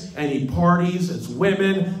drinks and he parties. It's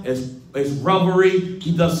women, it's revelry.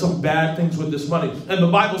 He does some bad things with this money. And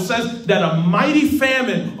the Bible says that a mighty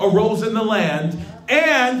famine arose in the land,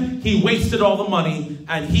 and he wasted all the money,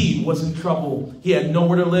 and he was in trouble. He had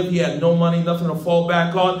nowhere to live. He had no money, nothing to fall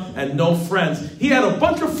back on, and no friends. He had a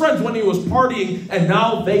bunch of friends when he was partying, and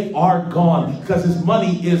now they are gone because his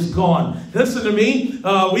money is gone. Listen to me.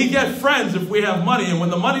 We get friends if we have money, and when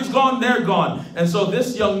the money's gone, they're gone. And so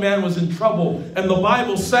this young man was in trouble. And the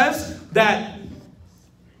Bible says that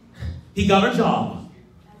he got a job.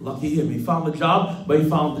 Lucky him. He found a job, but he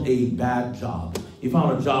found a bad job. He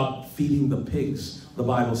found a job feeding the pigs. The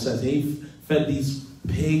Bible says he fed these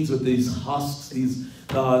pigs with these husks, these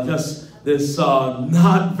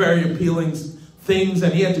not very appealing things,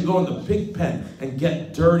 and he had to go in the pig pen and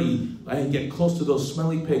get dirty and get close to those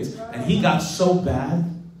smelly pigs. And he got so bad,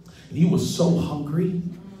 and he was so hungry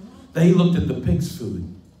that he looked at the pig's food,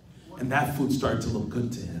 and that food started to look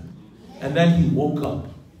good to him. And then he woke up.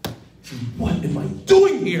 What am I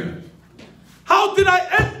doing here? How did I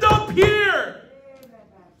end up here?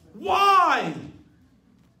 Why?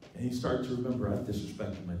 And he started to remember, I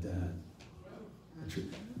disrespected my dad.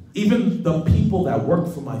 Even the people that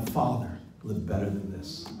worked for my father live better than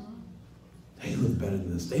this. They live better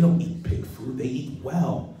than this. They don't eat pig food. They eat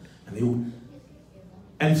well.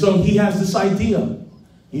 And so he has this idea.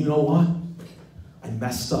 You know what? I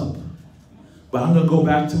messed up. But I'm going to go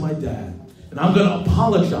back to my dad. And I'm going to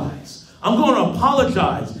apologize. I'm going to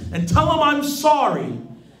apologize and tell him I'm sorry.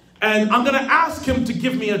 And I'm going to ask him to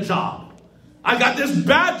give me a job. I got this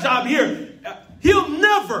bad job here.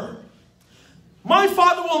 My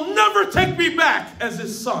father will never take me back as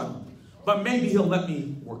his son. But maybe he'll let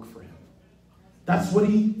me work for him. That's what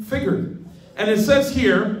he figured. And it says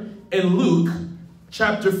here in Luke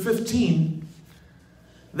chapter 15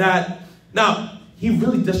 that, now, he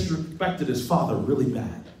really disrespected his father really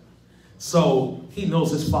bad. So he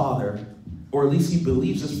knows his father, or at least he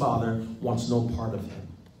believes his father, wants no part of him.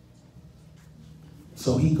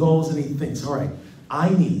 So he goes and he thinks, all right, I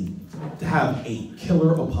need to have a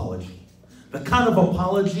killer apology. The kind of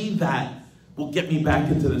apology that will get me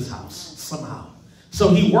back into this house somehow. So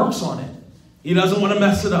he works on it. He doesn't want to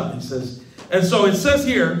mess it up, he says. And so it says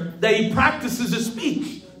here that he practices his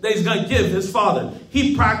speech that he's going to give his father.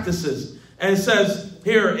 He practices. And it says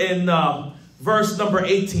here in verse number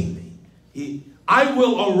 18, I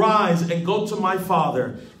will arise and go to my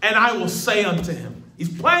father, and I will say unto him.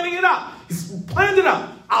 He's planning it out. He's planned it out.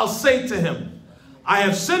 I'll say to him, I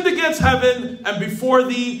have sinned against heaven and before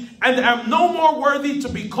thee, and am no more worthy to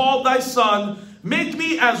be called thy son. Make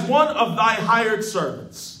me as one of thy hired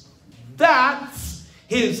servants. That's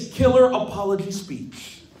his killer apology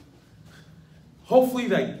speech. Hopefully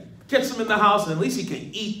that gets him in the house, and at least he can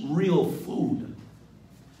eat real food.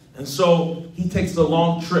 And so he takes the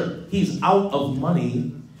long trip. He's out of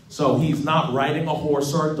money, so he's not riding a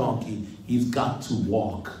horse or a donkey. He's got to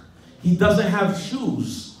walk. He doesn't have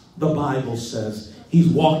shoes, the Bible says. He's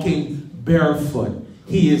walking barefoot.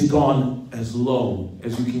 He is gone as low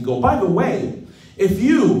as you can go. By the way, if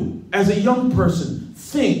you, as a young person,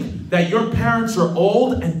 think that your parents are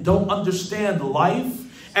old and don't understand life,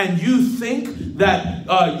 and you think that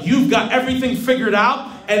you've got everything figured out,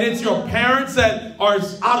 and it's your parents that are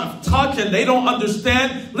out of touch and they don't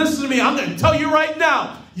understand, listen to me, I'm going to tell you right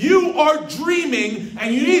now, you are dreaming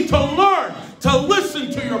and you need to learn to listen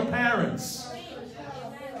to your parents.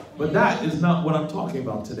 But that is not what I'm talking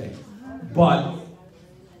about today. But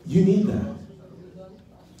you need that.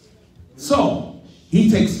 So, he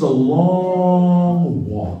takes the long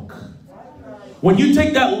walk. When you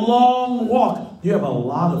take that long walk, you have a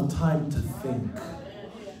lot of time to think.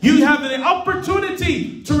 You have an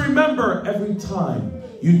opportunity to remember every time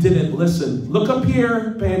you didn't listen. Look up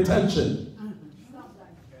here, pay attention.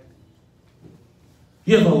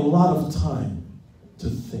 You have a lot of time to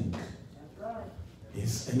think.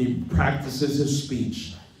 Yes, and he practices his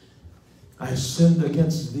speech. I have sinned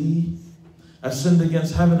against thee. I have sinned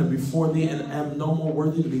against heaven and before thee, and am no more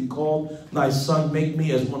worthy to be called thy son. Make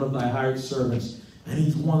me as one of thy hired servants. And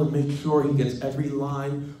he wants to make sure he gets every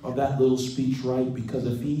line of that little speech right, because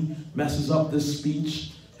if he messes up this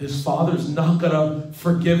speech, his father's not going to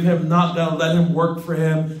forgive him, not going to let him work for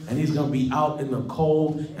him, and he's going to be out in the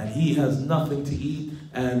cold, and he has nothing to eat.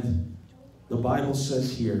 And the Bible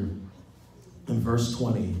says here in verse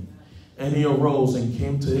 20, and he arose and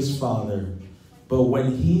came to his father. But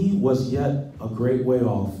when he was yet a great way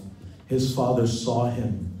off, his father saw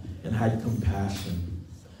him and had compassion,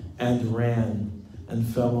 and ran and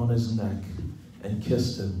fell on his neck and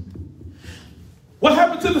kissed him. What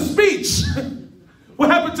happened to the speech? What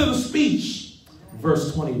happened to the speech?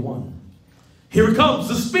 Verse 21. Here it comes,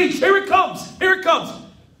 the speech. Here it comes. Here it comes.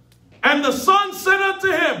 And the son said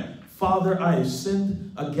unto him, Father, I have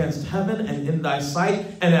sinned against heaven and in thy sight,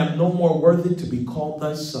 and am no more worthy to be called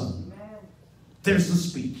thy son. There's the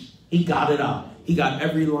speech. He got it out. He got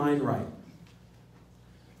every line right.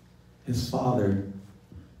 His father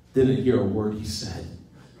didn't hear a word he said.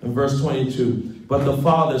 In verse 22, but the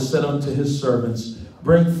father said unto his servants,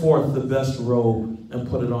 bring forth the best robe and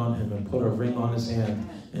put it on him, and put a ring on his hand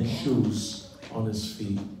and shoes on his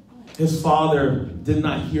feet. His father did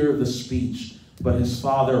not hear the speech, but his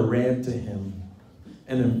father ran to him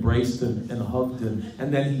and embraced him and hugged him,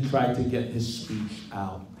 and then he tried to get his speech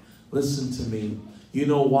out. Listen to me. You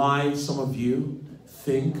know why some of you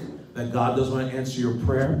think that God doesn't want to answer your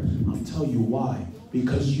prayer? I'll tell you why.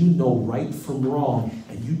 Because you know right from wrong,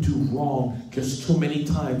 and you do wrong just too many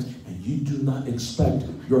times, and you do not expect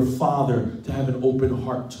your father to have an open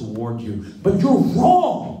heart toward you. But you're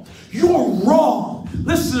wrong. You're wrong.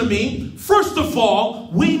 Listen to me. First of all,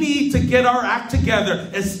 we need to get our act together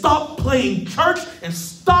and stop playing church and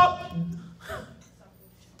stop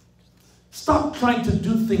trying to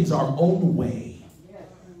do things our own way.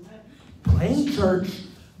 Playing church,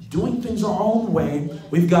 doing things our own way.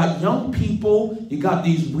 We've got young people. You got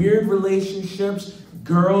these weird relationships.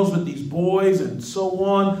 Girls with these boys and so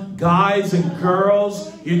on. Guys and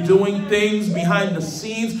girls. You're doing things behind the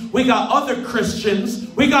scenes. We got other Christians.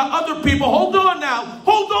 We got other people. Hold on now.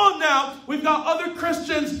 Hold on now. We've got other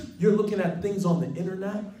Christians. You're looking at things on the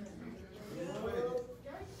internet.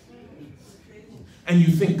 And you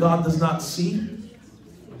think God does not see?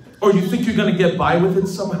 Or you think you're going to get by with it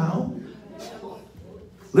somehow?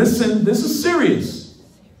 Listen, this is serious.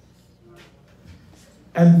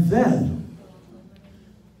 And then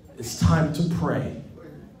it's time to pray.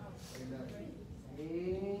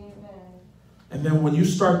 And then when you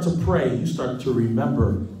start to pray, you start to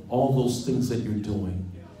remember all those things that you're doing.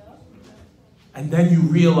 And then you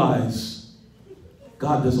realize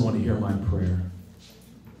God doesn't want to hear my prayer,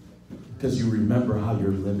 because you remember how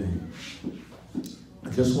you're living. I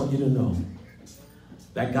just want you to know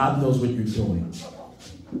that God knows what you're doing.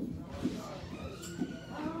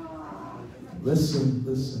 Listen,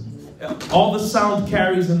 listen. All the sound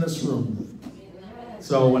carries in this room.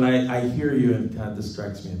 So when I hear you, it kind of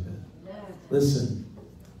distracts me a bit. Listen.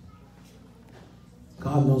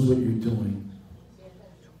 God knows what you're doing.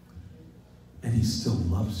 And he still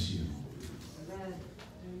loves you.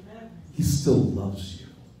 He still loves you.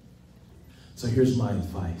 So here's my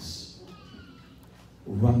advice.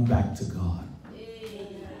 run back to God.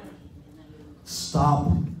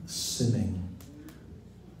 Stop sinning.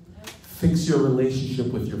 Fix your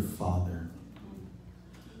relationship with your Father.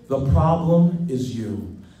 The problem is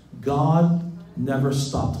you. God never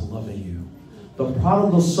stopped loving you. The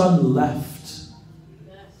prodigal son left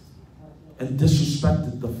and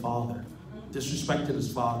disrespected the father. Disrespected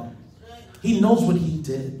his father. He knows what he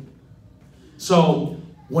did. So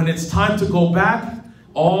when it's time to go back,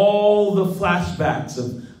 all the flashbacks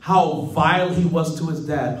of how vile he was to his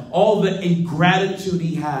dad, all the ingratitude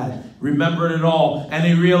he had, remembered it all, and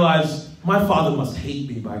he realized, my father must hate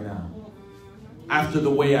me by now after the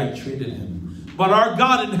way I treated him. But our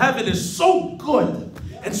God in heaven is so good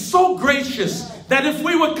and so gracious that if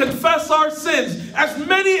we would confess our sins, as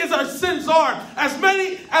many as our sins are, as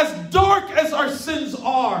dark as our sins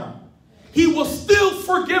are, he will still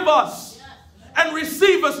forgive us and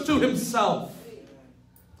receive us to himself.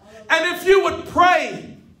 And if you would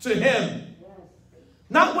pray to him,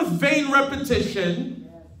 not with vain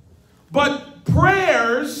repetition, but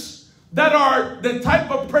prayers that are the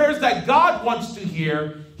type of prayers that God wants to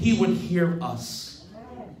hear, he would hear us.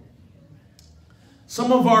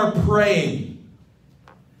 Some of our praying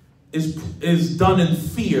is done in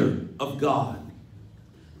fear of God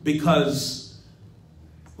because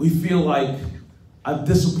we feel like I've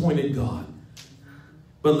disappointed God.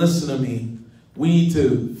 But listen to me. We need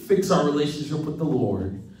to fix our relationship with the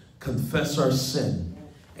Lord, confess our sin,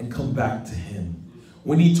 and come back to him.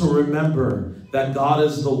 We need to remember that God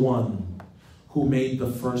is the one who made the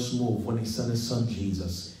first move when he sent his son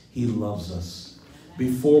Jesus. He loves us.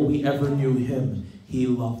 Before we ever knew him, he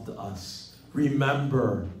loved us.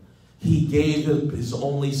 Remember, he gave his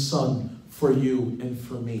only son for you and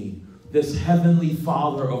for me. This heavenly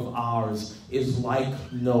Father of ours is like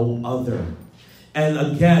no other. And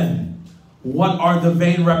again, what are the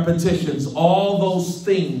vain repetitions? All those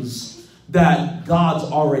things that God's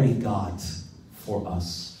already got for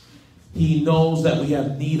us. He knows that we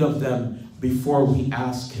have need of them before we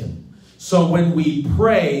ask him. So when we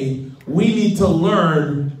pray, we need to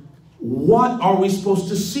learn, what are we supposed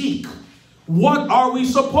to seek? What are we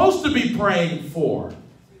supposed to be praying for?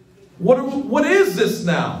 What is this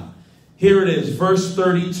now? Here it is, verse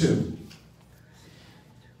 32.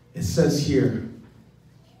 It says here,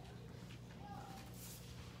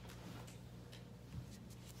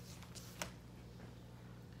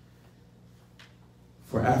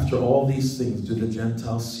 for after all these things do the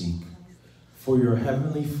Gentiles seek. For your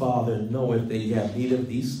heavenly Father knoweth that ye have need of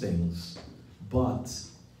these things. But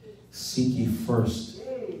seek ye first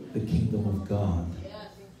the kingdom of God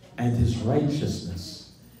and his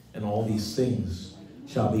righteousness, and all these things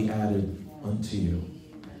shall be added unto you.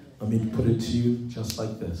 Let me put it to you just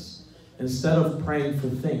like this. Instead of praying for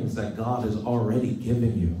things that God has already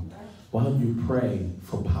given you, why don't you pray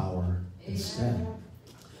for power instead?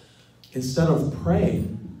 Instead of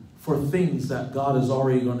praying for things that God is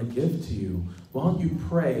already going to give to you, why don't you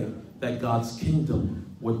pray that God's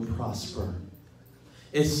kingdom would prosper?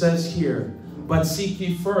 It says here, but seek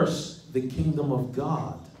ye first the kingdom of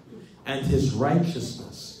God and his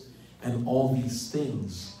righteousness, and all these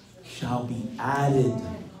things shall be added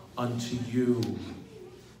unto you.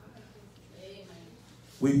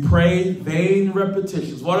 We pray vain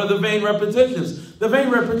repetitions. What are the vain repetitions? The vain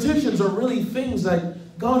repetitions are really things that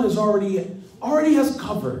God has already has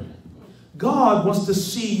covered. God wants to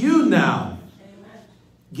see you now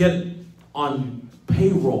get on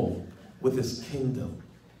payroll with his kingdom.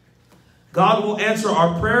 God will answer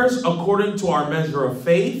our prayers according to our measure of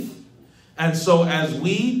faith. And so as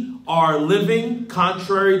we are living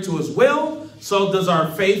contrary to his will, so does our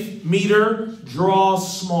faith meter draw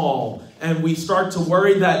small. And we start to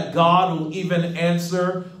worry that God will even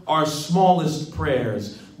answer our smallest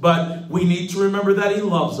prayers. But we need to remember that he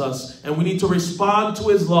loves us, and we need to respond to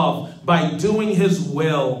his love by doing his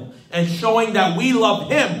will and showing that we love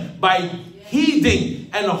him by heeding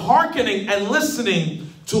and hearkening and listening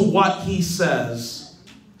to what he says.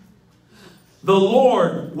 The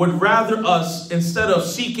Lord would rather us, instead of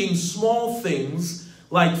seeking small things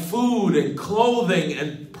like food and clothing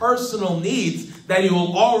and personal needs that he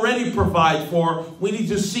will already provide for, we need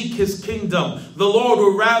to seek his kingdom. The Lord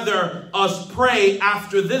would rather us pray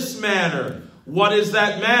after this manner. What is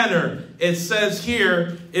that manner? It says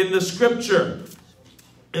here in the scripture,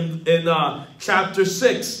 in chapter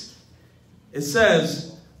 6, it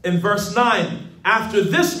says in verse 9, after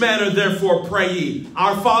this manner therefore pray ye,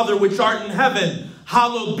 our Father which art in heaven,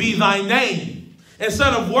 hallowed be thy name.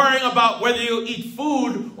 Instead of worrying about whether you eat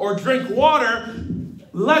food or drink water,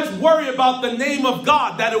 let's worry about the name of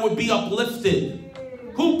God, that it would be uplifted.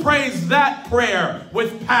 Who prays that prayer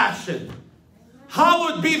with passion?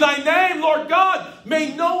 Hallowed be thy name, Lord God.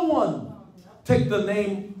 May no one take the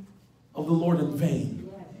name of the Lord in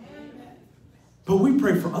vain. But we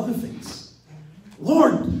pray for other things.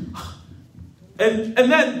 Lord. And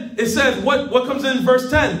then it says, what comes in verse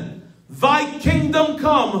 10? Thy kingdom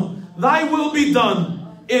come, thy will be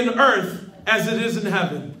done in earth as it is in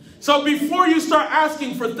heaven. So before you start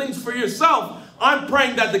asking for things for yourself, I'm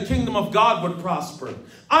praying that the kingdom of God would prosper.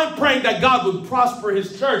 I'm praying that God would prosper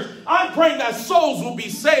his church. I'm praying that souls will be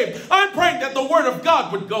saved. I'm praying that the word of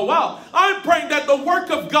God would go out. I'm praying that the work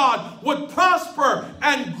of God would prosper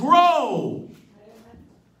and grow.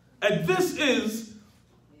 And this is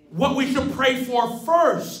what we should pray for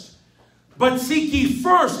first. But seek ye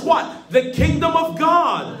first what? The kingdom of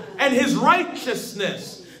God and his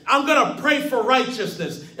righteousness. I'm going to pray for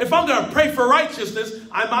righteousness. If I'm going to pray for righteousness,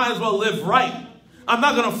 I might as well live right. I'm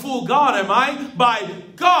not going to fool God, am I? By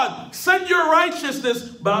God, send your righteousness,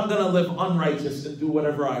 but I'm going to live unrighteous and do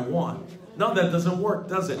whatever I want. No, that doesn't work,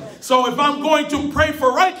 does it? So if I'm going to pray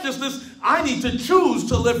for righteousness, I need to choose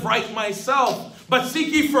to live right myself. But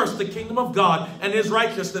seek ye first the kingdom of God and his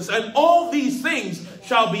righteousness, and all these things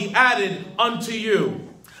shall be added unto you.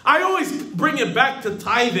 I always bring it back to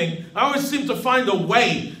tithing. I always seem to find a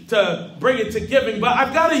way to bring it to giving, but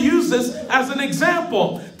I've got to use this as an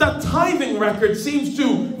example. The tithing record seems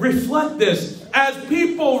to reflect this. As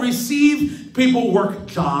people work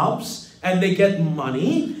jobs and they get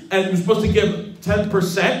money, and you're supposed to give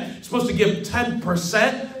 10%. You're supposed to give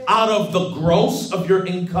 10% out of the gross of your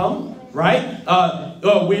income, right?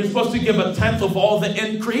 We're supposed to give a tenth of all the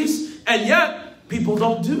increase, and yet people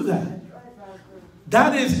don't do that.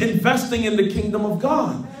 That is investing in the kingdom of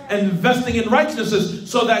God and investing in righteousness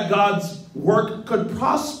so that God's work could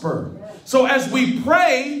prosper. So as we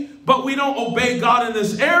pray, but we don't obey God in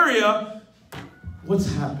this area, what's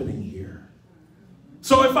happening here?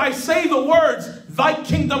 So if I say the words, thy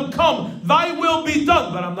kingdom come, thy will be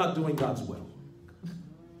done, but I'm not doing God's will.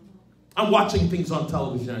 I'm watching things on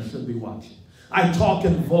television I shouldn't be watching. I talk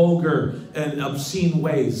in vulgar and obscene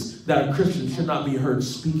ways that a Christian should not be heard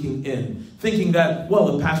speaking in, thinking that,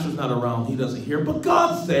 well, the pastor's not around, he doesn't hear, but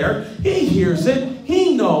God's there, he hears it,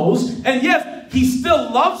 he knows, and yes, he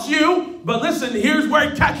still loves you, but listen, here's where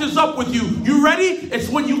it catches up with you. You ready? It's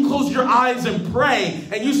when you close your eyes and pray,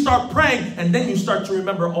 and you start praying, and then you start to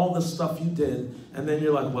remember all the stuff you did, and then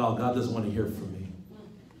you're like, well, God doesn't want to hear from me.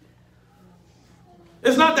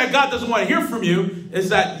 It's not that God doesn't want to hear from you, it's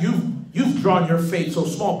that you've drawn your faith so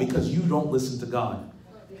small because you don't listen to God.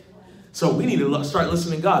 So we need to start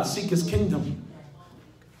listening to God. Seek his kingdom.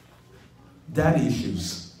 Daddy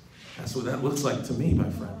issues. That's what that looks like to me, my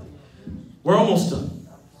friend. We're almost done.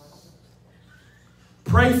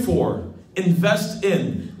 Pray for, invest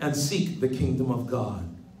in, and seek the kingdom of God.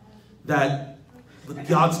 That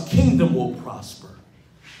God's kingdom will prosper.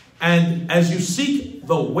 And as you seek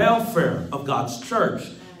the welfare of God's church,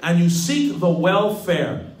 and you seek the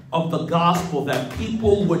welfare of the gospel that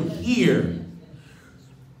people would hear,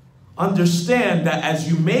 understand that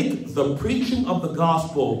as you make the preaching of the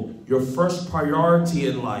gospel your first priority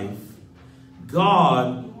in life,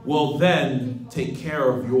 God will then take care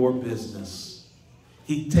of your business.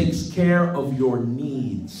 He takes care of your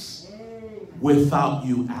needs without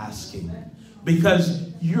you asking.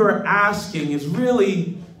 Because your asking is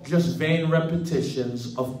really just vain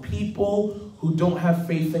repetitions of people who don't have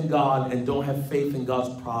faith in God and don't have faith in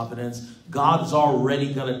God's providence. God's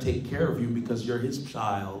already going to take care of you because you're his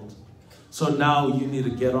child. So now you need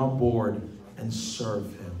to get on board and serve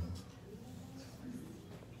him.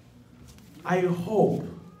 I hope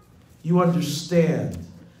you understand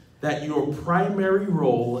that your primary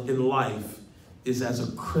role in life is as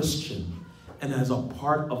a Christian and as a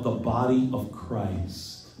part of the body of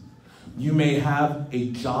Christ. You may have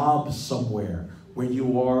a job somewhere where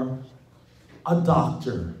you are a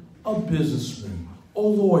doctor, a businessman, a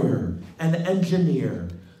lawyer, an engineer,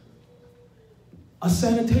 a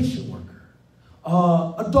sanitation worker,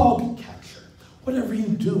 a dog catcher. Whatever you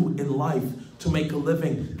do in life to make a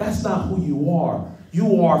living, that's not who you are.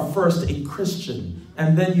 You are first a Christian,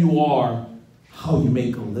 and then you are how you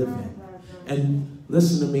make a living. And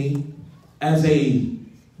listen to me, as a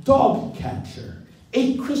dog catcher,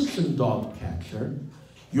 a Christian dog catcher,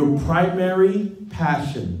 your primary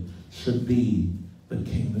passion should be the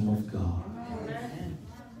kingdom of God.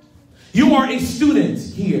 You are a student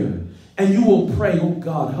here, and you will pray, oh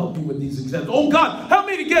God, help me with these exams. Oh God, help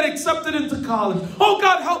me to get accepted into college. Oh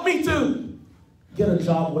God, help me to get a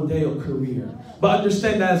job one day or career. But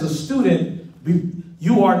understand that as a student,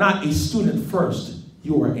 you are not a student first.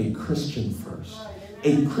 You are a Christian first.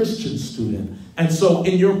 A Christian student. And so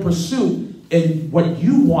in your pursuit, in what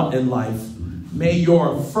you want in life, May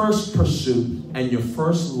your first pursuit and your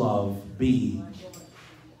first love be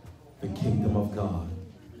the kingdom of God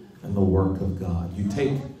and the work of God. You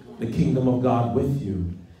take the kingdom of God with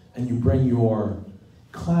you, and you bring your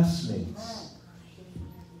classmates.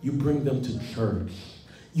 You bring them to church.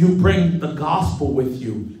 You bring the gospel with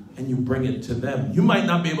you, and you bring it to them. You might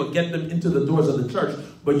not be able to get them into the doors of the church,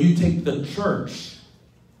 but you take the church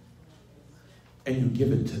and you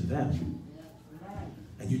give it to them.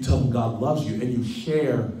 And you tell them God loves you, and you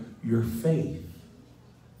share your faith.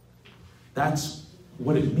 That's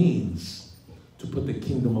what it means to put the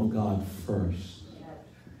kingdom of God first.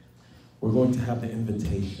 We're going to have the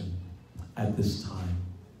invitation at this time.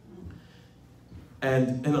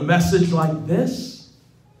 And in a message like this,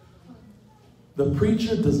 the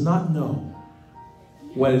preacher does not know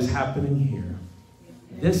what is happening here.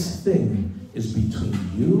 This thing is between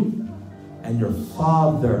you and your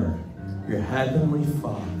Father, your heavenly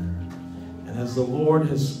Father. And as the Lord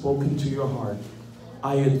has spoken to your heart,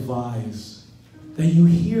 I advise that you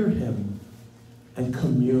hear him and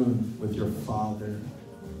commune with your Father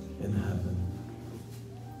in heaven.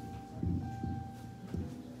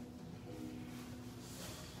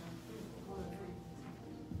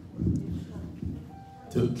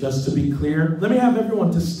 Just to be clear, let me have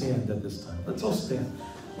everyone to stand at this time. Let's all stand.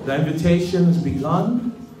 The invitation has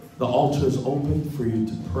begun. The altar is open for you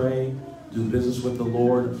to pray, do business with the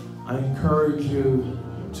Lord. I encourage you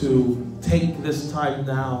to take this time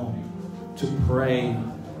now to pray.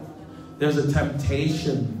 There's a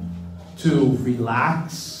temptation to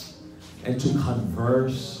relax and to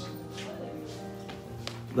converse.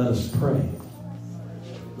 Let us pray.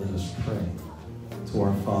 Let us pray to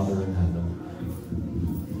our Father in heaven.